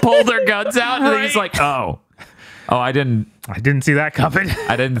all pull their guns out, and then he's like, oh, I didn't see that coming.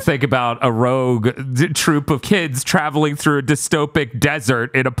 I didn't think about a rogue troop of kids traveling through a dystopic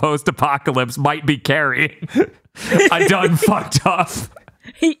desert in a post-apocalypse might be carrying. I done fucked up.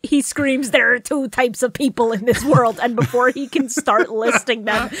 He screams, there are 2 types of people in this world, and before he can start listing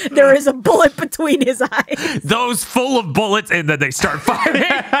them, there is a bullet between his eyes. Those full of bullets, and then they start firing.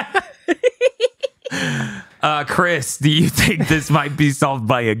 Chris, do you think this might be solved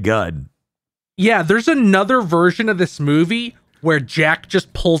by a gun? Yeah, there's another version of this movie where Jack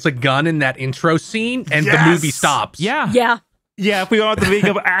just pulls a gun in that intro scene and the movie stops. Yeah. Yeah, if we want to think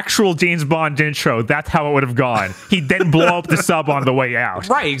of actual James Bond intro, that's how it would have gone. He'd then blow up the sub on the way out.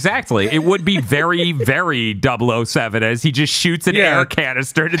 Right, exactly. It would be very, very 007 as he just shoots an air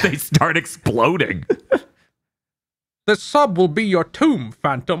canister and they start exploding. The sub will be your tomb,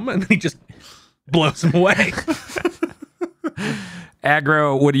 Phantom, and he just blows him away.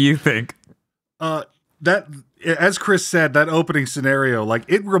 Aggro, what do you think? That, as Chris said, that opening scenario, like,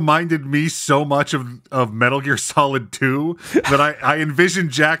 it reminded me so much of Metal Gear Solid 2 that I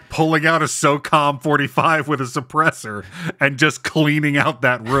envisioned Jack pulling out a SOCOM 45 with a suppressor and just cleaning out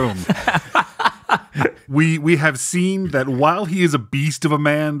that room. We have seen that while he is a beast of a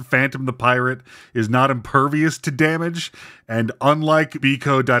man, Phantom the Pirate is not impervious to damage, and unlike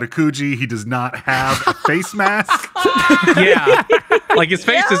Biko Daidakuji, he does not have a face mask. Yeah, like his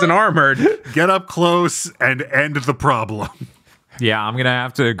face isn't armored. Get up close and end the problem. Yeah, I'm gonna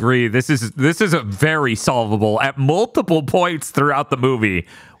have to agree. This is a very solvable at multiple points throughout the movie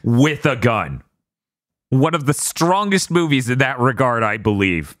with a gun. One of the strongest movies in that regard, I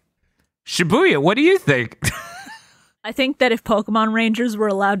believe. Shibuya, what do you think? I think that if Pokemon Rangers were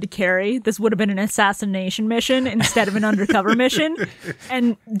allowed to carry, this would have been an assassination mission instead of an undercover mission,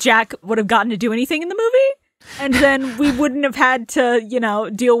 and Jack would have gotten to do anything in the movie, and then we wouldn't have had to,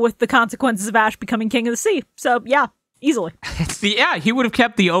 deal with the consequences of Ash becoming King of the Sea. So, yeah, easily. He would have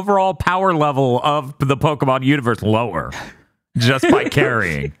kept the overall power level of the Pokemon universe lower just by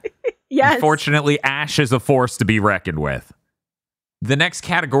carrying. Yes. Unfortunately, Ash is a force to be reckoned with. The next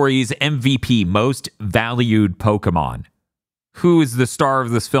category is MVP, Most Valued Pokemon. Who is the star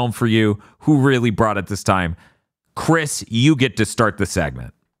of this film for you? Who really brought it this time? Chris, you get to start the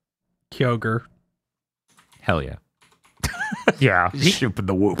segment. Kyogre. Hell yeah. Yeah. Shooping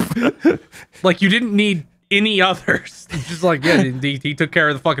the whoop. Like, you didn't need any others. It's just like, yeah, he took care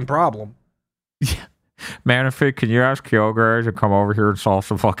of the fucking problem. Yeah. Manaphy, can you ask Kyogre to come over here and solve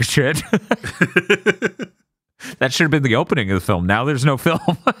some fucking shit? That should have been the opening of the film. Now there's no film.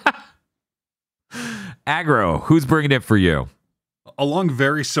 Aggro, who's bringing it for you? Along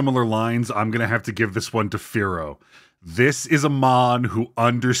very similar lines, I'm going to have to give this one to Firo. This is a Mon who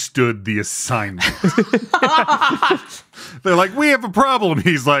understood the assignment. They're like, we have a problem.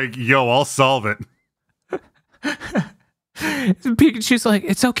 He's like, yo, I'll solve it. Pikachu's like,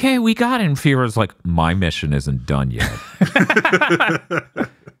 it's okay, we got it. And Firo's like, my mission isn't done yet.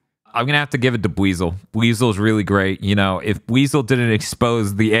 I'm going to have to give it to Buizel. Buizel's really great. If Buizel didn't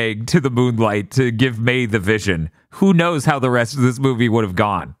expose the egg to the moonlight to give May the vision, who knows how the rest of this movie would have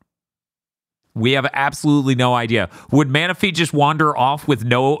gone? We have absolutely no idea. Would Manaphy just wander off with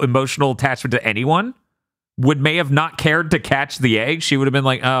no emotional attachment to anyone? Would May have not cared to catch the egg? She would have been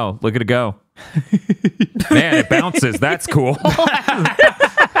like, oh, look at it go. Man, it bounces. That's cool.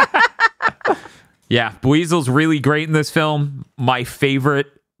 Yeah, Buizel's really great in this film. My favorite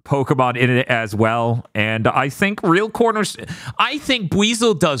Pokemon in it as well. And I think I think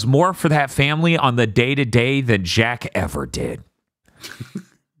Weasel does more for that family on the day-to-day than Jack ever did.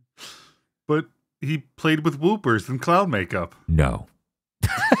 But he played with whoopers and clown makeup. No.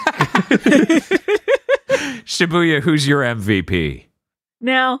 Shibuya, who's your MVP?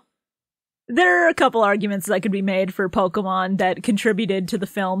 Now, there are a couple arguments that could be made for Pokemon that contributed to the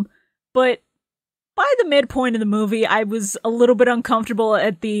film, but by the midpoint of the movie, I was a little bit uncomfortable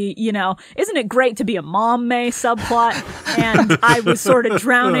at the, isn't it great to be a mom, May subplot? And I was sort of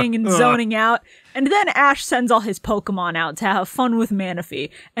drowning and zoning out. And then Ash sends all his Pokemon out to have fun with Manaphy.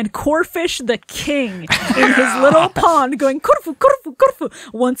 And Corfish the King in his little pond going, Corfu, Corfu, Corfu,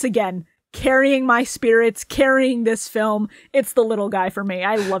 once again. Carrying my spirits, carrying this film. It's the little guy for me.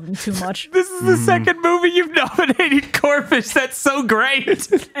 I love him too much. This is the second movie you've nominated Corfish. That's so great.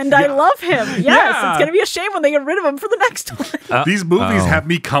 And I love him. Yes, it's going to be a shame when they get rid of him for the next one. These movies have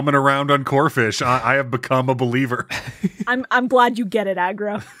me coming around on Corfish. I have become a believer. I'm glad you get it,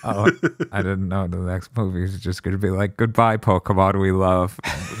 Aggro. Oh, I didn't know the next movie is just going to be like, goodbye, Pokemon we love.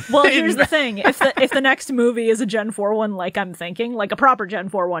 Well, here's the thing. If the next movie is a Gen 4 one, like I'm thinking, like a proper Gen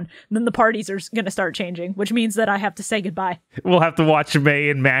 4 one, then the parties are going to start changing, which means that I have to say goodbye. We'll have to watch May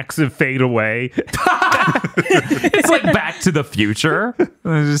and Max fade away. It's like Back to the Future.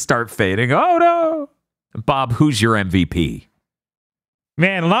 They just start fading. Oh, no. Bob, who's your MVP?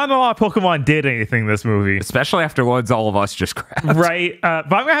 Man, not a lot of Pokemon did anything this movie. Especially after ones all of us just grabbed. Right. But I'm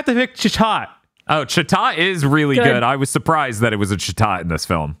going to have to pick Chatot. Oh, Chatot is really good. I was surprised that it was a Chatot in this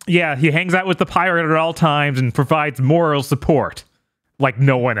film. Yeah, he hangs out with the pirate at all times and provides moral support like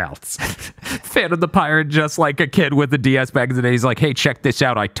no one else. Fan of the pirate, just like a kid with the DS back in the day. He's like, hey, check this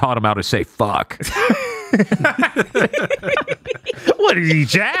out. I taught him how to say fuck. What is he,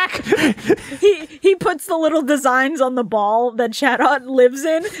 Jack? He puts the little designs on the ball that Chatot lives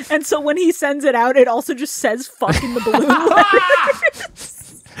in, and so when he sends it out, it also just says fuck in the balloon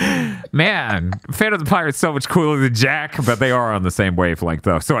letters. Man, Fan of the Pirate's so much cooler than Jack, but they are on the same wavelength,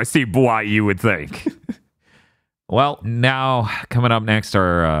 though, so I see why you would think. Well, now, coming up next,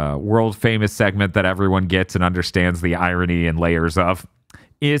 our world-famous segment that everyone gets and understands the irony and layers of,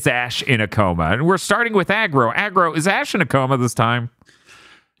 is Ash in a coma? And we're starting with Aggro. Aggro, is Ash in a coma this time?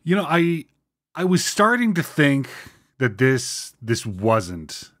 I was starting to think that this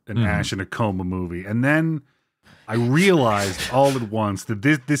wasn't an Ash in a coma movie, and then I realized all at once that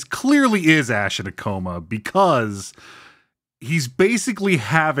this clearly is Ash in a coma because he's basically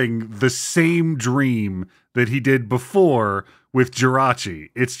having the same dream that he did before with Jirachi.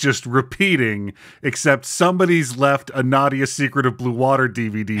 It's just repeating, except somebody's left a Nadia Secret of Blue Water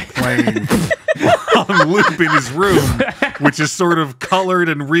DVD playing on loop in his room, which has sort of colored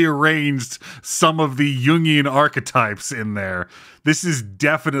and rearranged some of the Jungian archetypes in there. This is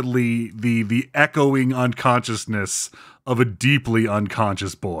definitely the echoing unconsciousness of a deeply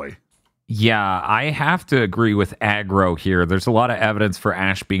unconscious boy. Yeah, I have to agree with Aggro here. There's a lot of evidence for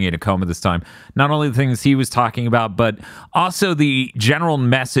Ash being in a coma this time. Not only the things he was talking about, but also the general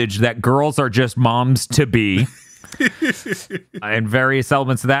message that girls are just moms to be. And various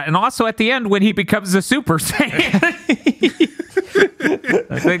elements of that. And also at the end when he becomes a Super Saiyan.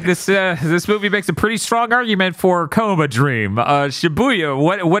 I think this movie makes a pretty strong argument for coma dream. Shibuya,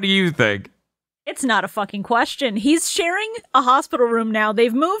 what do you think? It's not a fucking question. He's sharing a hospital room now.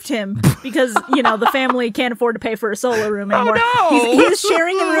 They've moved him because, the family can't afford to pay for a solo room anymore. Oh, no! He's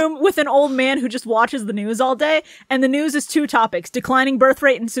sharing a room with an old man who just watches the news all day. And the news is two topics, declining birth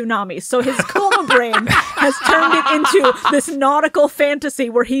rate and tsunamis. So his coma brain has turned it into this nautical fantasy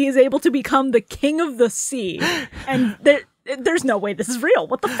where he is able to become the king of the sea. And there's no way this is real.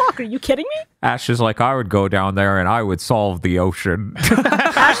 What the fuck? Are you kidding me? Ash is like, I would go down there and I would solve the ocean.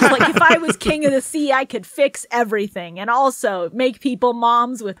 Ash is like, if I was king of the sea, I could fix everything and also make people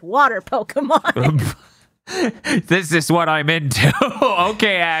moms with water Pokemon. This is what I'm into.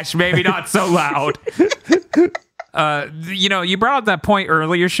 Okay, Ash, maybe not so loud. You brought up that point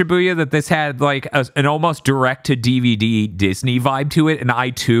earlier, Shibuya, that this had like an almost direct-to-DVD Disney vibe to it, and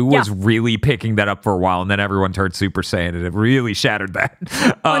I too was really picking that up for a while, and then everyone turned Super Saiyan, and it really shattered that.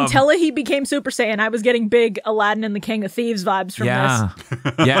 Until he became Super Saiyan, I was getting big Aladdin and the King of Thieves vibes from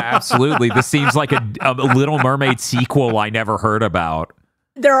this. Yeah, absolutely. This seems like a Little Mermaid sequel I never heard about.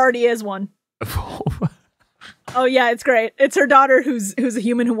 There already is one. Oh yeah, it's great. It's her daughter who's a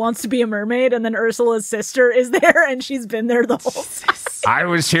human who wants to be a mermaid, and then Ursula's sister is there, and she's been there the whole time. I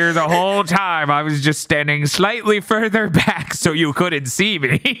was here the whole time. I was just standing slightly further back so you couldn't see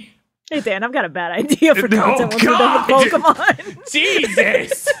me. Hey Dan, I've got a bad idea for content once we're done with Pokemon.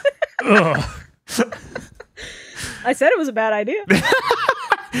 Jesus! I said it was a bad idea.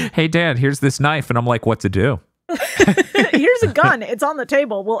 Hey, Dad, here's this knife. And I'm like, what to do? Here's a gun. It's on the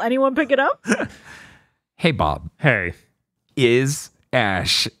table. Will anyone pick it up? Hey, Bob. Hey. Is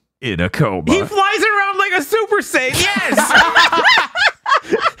Ash in a coma? He flies around like a Super Saiyan. Yes.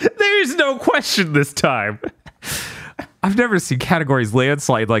 There's no question this time. I've never seen categories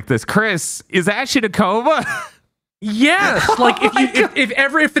landslide like this. Chris, is Ash in a coma? Yes, like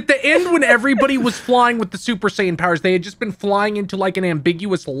if at the end when everybody was flying with the Super Saiyan powers, they had just been flying into like an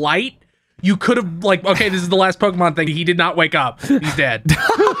ambiguous light, you could have like, okay, this is the last Pokemon thing. He did not wake up. He's dead.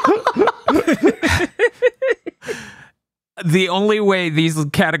 The only way these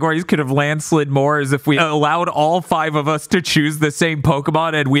categories could have landslid more is if we allowed all 5 of us to choose the same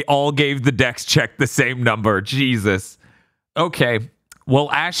Pokemon and we all gave the dex check the same number. Jesus. Okay. Well,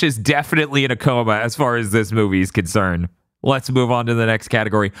 Ash is definitely in a coma as far as this movie is concerned. Let's move on to the next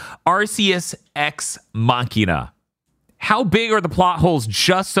category. Arceus Ex Machina. How big are the plot holes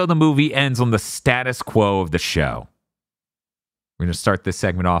just so the movie ends on the status quo of the show? We're going to start this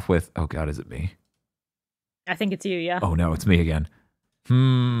segment off with, oh God, is it me? I think it's you, yeah. Oh no, it's me again.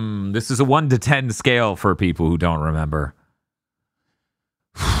 This is a 1 to 10 scale for people who don't remember.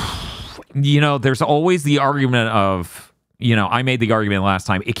 You know, there's always the argument of, you know, I made the argument last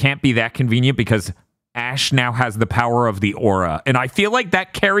time. It can't be that convenient because Ash now has the power of the aura. And I feel like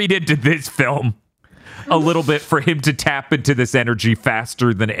that carried into this film a little bit for him to tap into this energy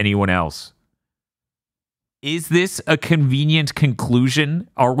faster than anyone else. Is this a convenient conclusion?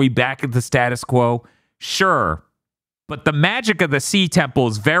 Are we back at the status quo? Sure. But the magic of the Sea Temple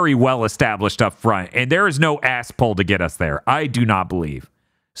is very well established up front, and there is no ass pull to get us there. I do not believe.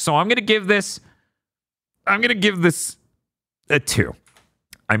 So I'm going to give this a 2.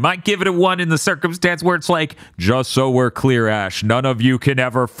 I might give it a 1 in the circumstance where it's like, just so we're clear, Ash, none of you can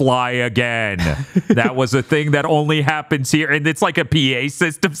ever fly again. That was a thing that only happens here. And it's like a PA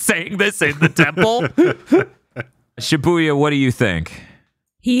system saying this in the temple. Shibuya, what do you think?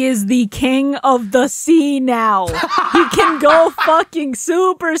 He is the king of the sea now. He can go fucking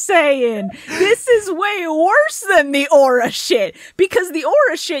Super Saiyan. This is way worse than the aura shit. Because the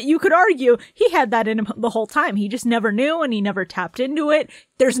aura shit, you could argue, he had that in him the whole time. He just never knew and he never tapped into it.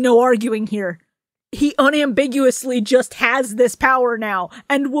 There's no arguing here. He unambiguously just has this power now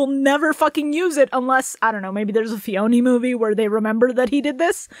and will never fucking use it unless, I don't know, maybe there's a Fione movie where they remember that he did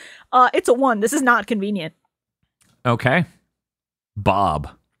this. It's a 1. This is not convenient. Okay. Bob.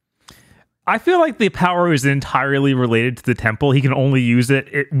 I feel like the power is entirely related to the temple. He can only use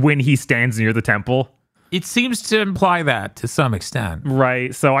it when he stands near the temple. It seems to imply that to some extent.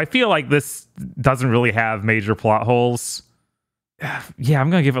 Right. So I feel like this doesn't really have major plot holes. Yeah, I'm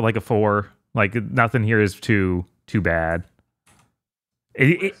going to give it like a 4. Like nothing here is too bad.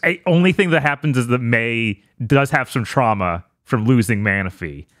 Only thing that happens is that May does have some trauma from losing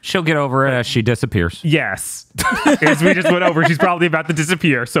Manaphy. She'll get over it as she disappears. Yes. As we just went over, she's probably about to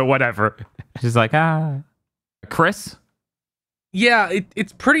disappear, so whatever. She's like, Chris? Yeah,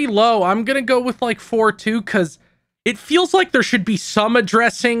 it's pretty low. I'm going to go with like 4 too, because it feels like there should be some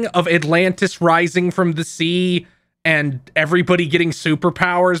addressing of Atlantis rising from the sea and everybody getting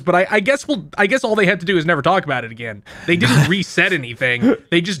superpowers, but I guess all they had to do is never talk about it again. They didn't reset anything.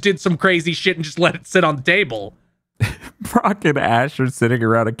 They just did some crazy shit and just let it sit on the table. Brock and Ash are sitting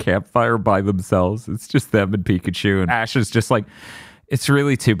around a campfire by themselves. It's just them and Pikachu. And Ash is just like, it's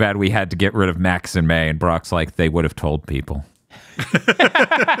really too bad we had to get rid of Max and May. And Brock's like, they would have told people.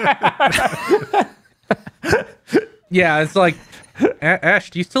 Yeah, it's like, Ash,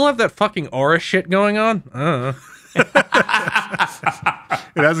 do you still have that fucking aura shit going on? It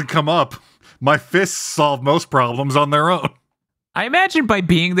hasn't come up. My fists solve most problems on their own. I imagine by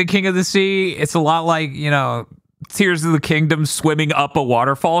being the king of the sea, it's a lot like, you know, Tears of the Kingdom swimming up a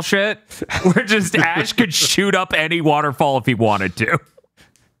waterfall shit, where just Ash could shoot up any waterfall if he wanted to.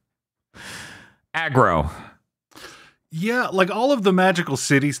 Aggro. Yeah, like all of the magical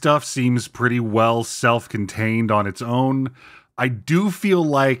city stuff seems pretty well self-contained on its own. I do feel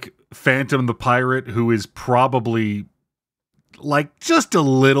like Phantom the Pirate, who is probably like just a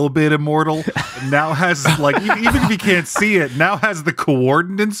little bit immortal, now has like, even if you can't see it, now has the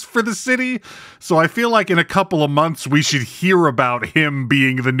coordinates for the city. So I feel like in a couple of months we should hear about him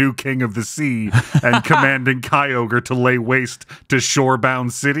being the new king of the sea and commanding Kyogre to lay waste to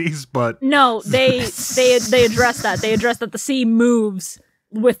shore-bound cities. But no, they address that. They address that the sea moves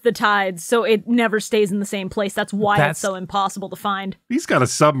with the tides, so it never stays in the same place. That's why it's so impossible to find. He's got a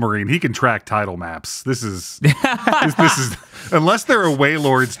submarine. He can track tidal maps. This is this is unless there are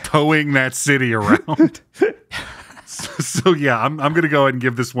waylords towing that city around. So yeah, I'm gonna go ahead and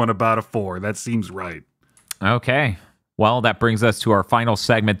give this one about a 4. That seems right. Okay. Well, that brings us to our final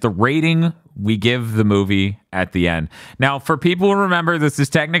segment, the rating we give the movie at the end. Now, for people who remember, this is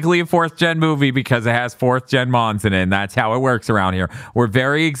technically a 4th gen movie because it has 4th gen Mons in it, and that's how it works around here. We're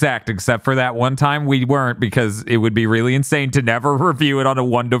very exact, except for that one time we weren't, because it would be really insane to never review it on a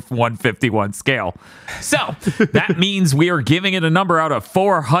 1 to 151 scale. So that means we are giving it a number out of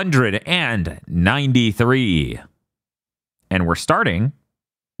 493. And we're starting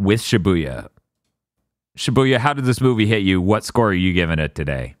with Shibuya. Shibuya, how did this movie hit you? What score are you giving it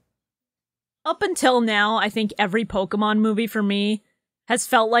today? Up until now, I think every Pokemon movie for me has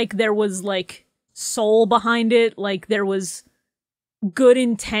felt like there was like soul behind it, like there was good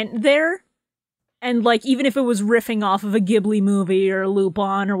intent there. And like even if it was riffing off of a Ghibli movie or a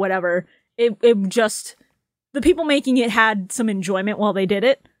Lupin or whatever, it just, the people making it had some enjoyment while they did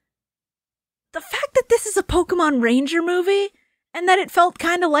it. The fact that this is a Pokemon Ranger movie and that it felt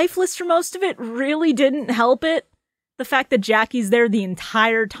kind of lifeless for most of it really didn't help it. The fact that Jackie's there the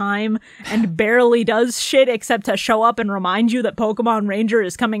entire time and barely does shit except to show up and remind you that Pokemon Ranger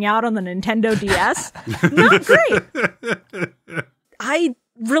is coming out on the Nintendo DS. Not great. I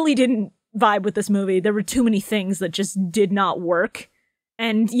really didn't vibe with this movie. There were too many things that just did not work.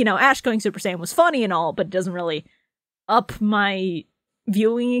 And, you know, Ash going Super Saiyan was funny and all, but it doesn't really up my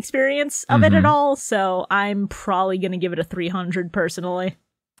viewing experience of it at all. So I'm probably going to give it a 300 personally.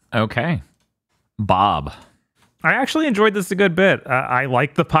 Okay. Bob. I actually enjoyed this a good bit. I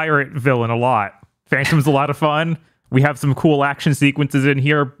like the pirate villain a lot. Phantom's a lot of fun. We have some cool action sequences in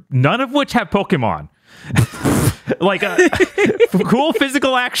here, none of which have Pokemon. Like cool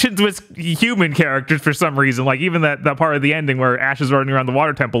physical actions with human characters for some reason. Like even that part of the ending where Ash is running around the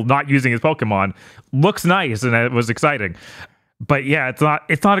water temple not using his Pokemon looks nice and it was exciting. But yeah,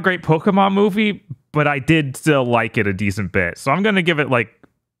 it's not a great Pokemon movie, but I did still like it a decent bit. So I'm gonna give it like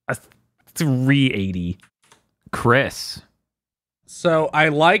a 380. Chris. So I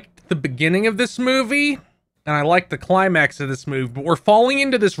liked the beginning of this movie, and I liked the climax of this movie, but we're falling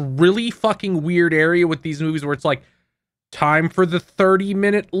into this really fucking weird area with these movies where it's like, time for the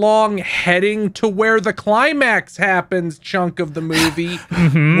 30-minute long heading to where the climax happens chunk of the movie,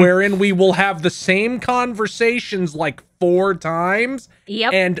 wherein we will have the same conversations like 4 times.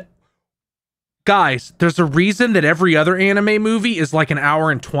 Yep. And guys, there's a reason that every other anime movie is like an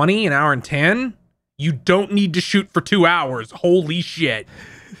hour and 20, an hour and 10. You don't need to shoot for 2 hours. Holy shit.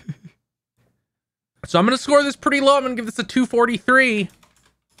 So I'm going to score this pretty low. I'm going to give this a 243.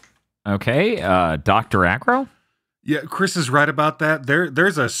 Okay. Dr. Aggro? Yeah, Chris is right about that.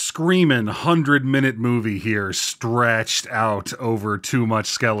 There's a screaming 100-minute movie here stretched out over too much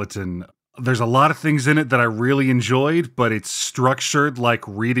skeleton. There's a lot of things in it that I really enjoyed, but it's structured like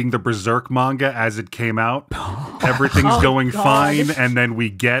reading the Berserk manga as it came out. Everything's going fine, and then we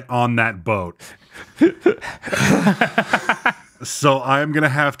get on that boat. So I'm going to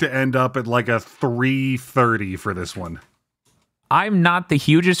have to end up at like a 330 for this one. I'm not the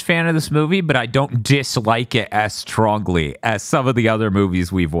hugest fan of this movie, but I don't dislike it as strongly as some of the other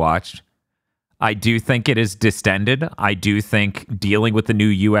movies we've watched. I do think it is distended. I do think dealing with the new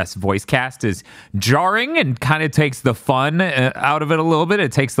US voice cast is jarring and kind of takes the fun out of it a little bit.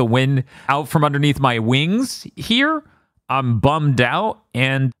 It takes the wind out from underneath my wings here. I'm bummed out.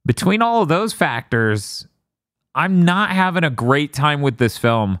 And between all of those factors, I'm not having a great time with this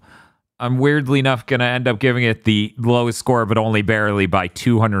film. I'm weirdly enough going to end up giving it the lowest score, but only barely by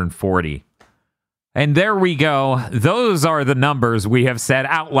 240. And there we go. Those are the numbers we have said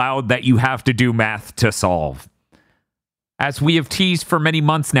out loud that you have to do math to solve. As we have teased for many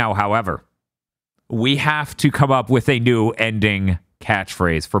months now, however, we have to come up with a new ending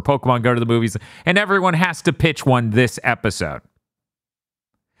catchphrase for Pokemon Go to the Movies, and everyone has to pitch one this episode.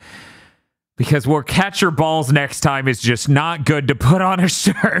 Because where Catch Your Balls next time is just not good to put on a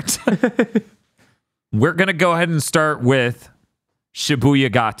shirt. We're going to go ahead and start with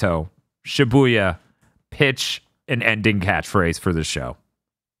Shibuya Gato. Shibuya, pitch an ending catchphrase for the show.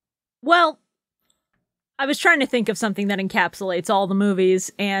 Well, I was trying to think of something that encapsulates all the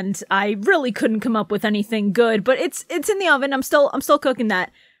movies, and I really couldn't come up with anything good, but it's in the oven. I'm still cooking that.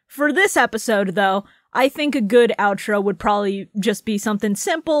 For this episode, though, I think a good outro would probably just be something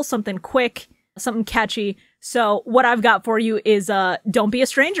simple, something quick, something catchy. So what I've got for you is don't be a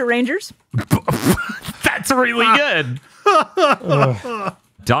stranger, Rangers. That's really good.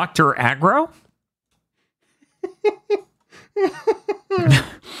 Dr. Aggro?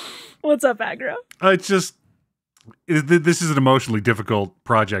 What's up, Aggro? This is an emotionally difficult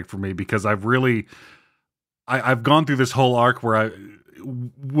project for me because I've gone through this whole arc where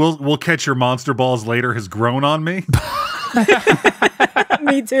we'll catch your monster balls later has grown on me.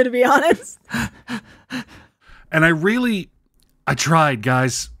 Me too, to be honest. And I tried,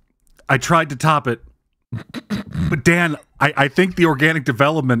 guys. I tried to top it. But Dan, I think the organic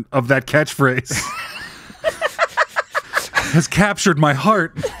development of that catchphrase has captured my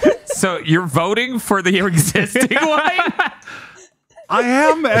heart. So you're voting for the existing one? I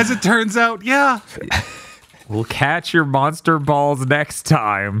am, as it turns out, yeah. We'll catch your monster balls next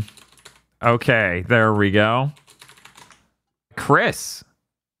time. Okay, there we go. Chris.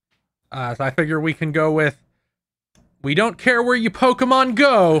 So I figure we can go with, we don't care where you Pokemon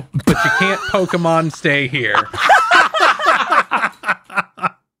go, but you can't Pokemon stay here.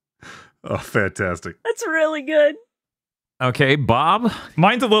 Oh, fantastic. That's really good. Okay, Bob.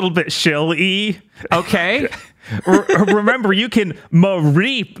 Mine's a little bit shill-y. Okay. Remember, you can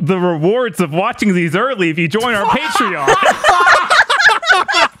reap the rewards of watching these early if you join our Patreon.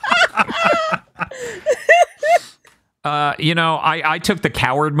 I took the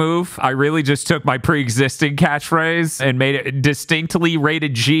coward move. I really just took my pre-existing catchphrase and made it distinctly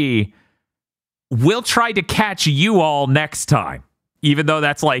rated G. We'll try to catch you all next time. Even though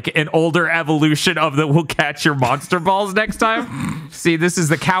that's like an older evolution of the we'll catch your monster balls next time. See, this is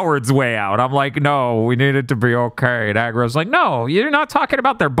the coward's way out. I'm like, no, we need it to be okay. And Agro's like, no, you're not talking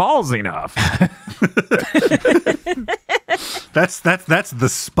about their balls enough. That's the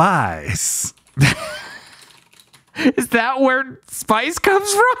spice. Is that where spice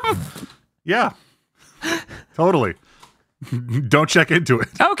comes from? Yeah. Totally. Don't check into it.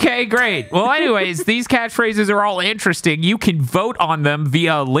 Okay, great. Well, anyways, these catchphrases are all interesting. You can vote on them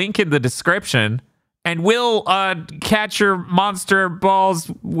via a link in the description, and we'll catch your monster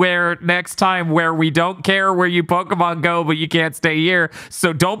balls next time where we don't care where you Pokemon go, but you can't stay here.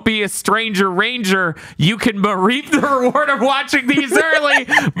 So don't be a stranger ranger. You can reap the reward of watching these early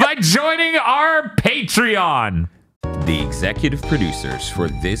by joining our Patreon. The executive producers for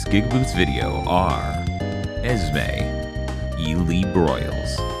this GigaBoots video are Esme, Ely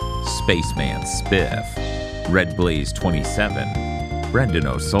Broyles, Spaceman Spiff, Red Blaze 27, Brendan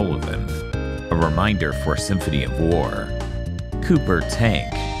O'Sullivan, A Reminder for Symphony of War, Cooper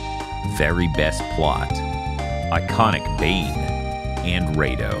Tank, Very Best Plot, Iconic Bane, and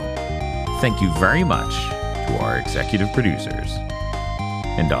Rado. Thank you very much to our executive producers.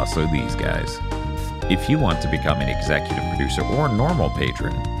 And also these guys. If you want to become an executive producer or normal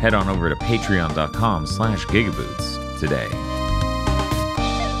patron, head on over to patreon.com/gigaboots today.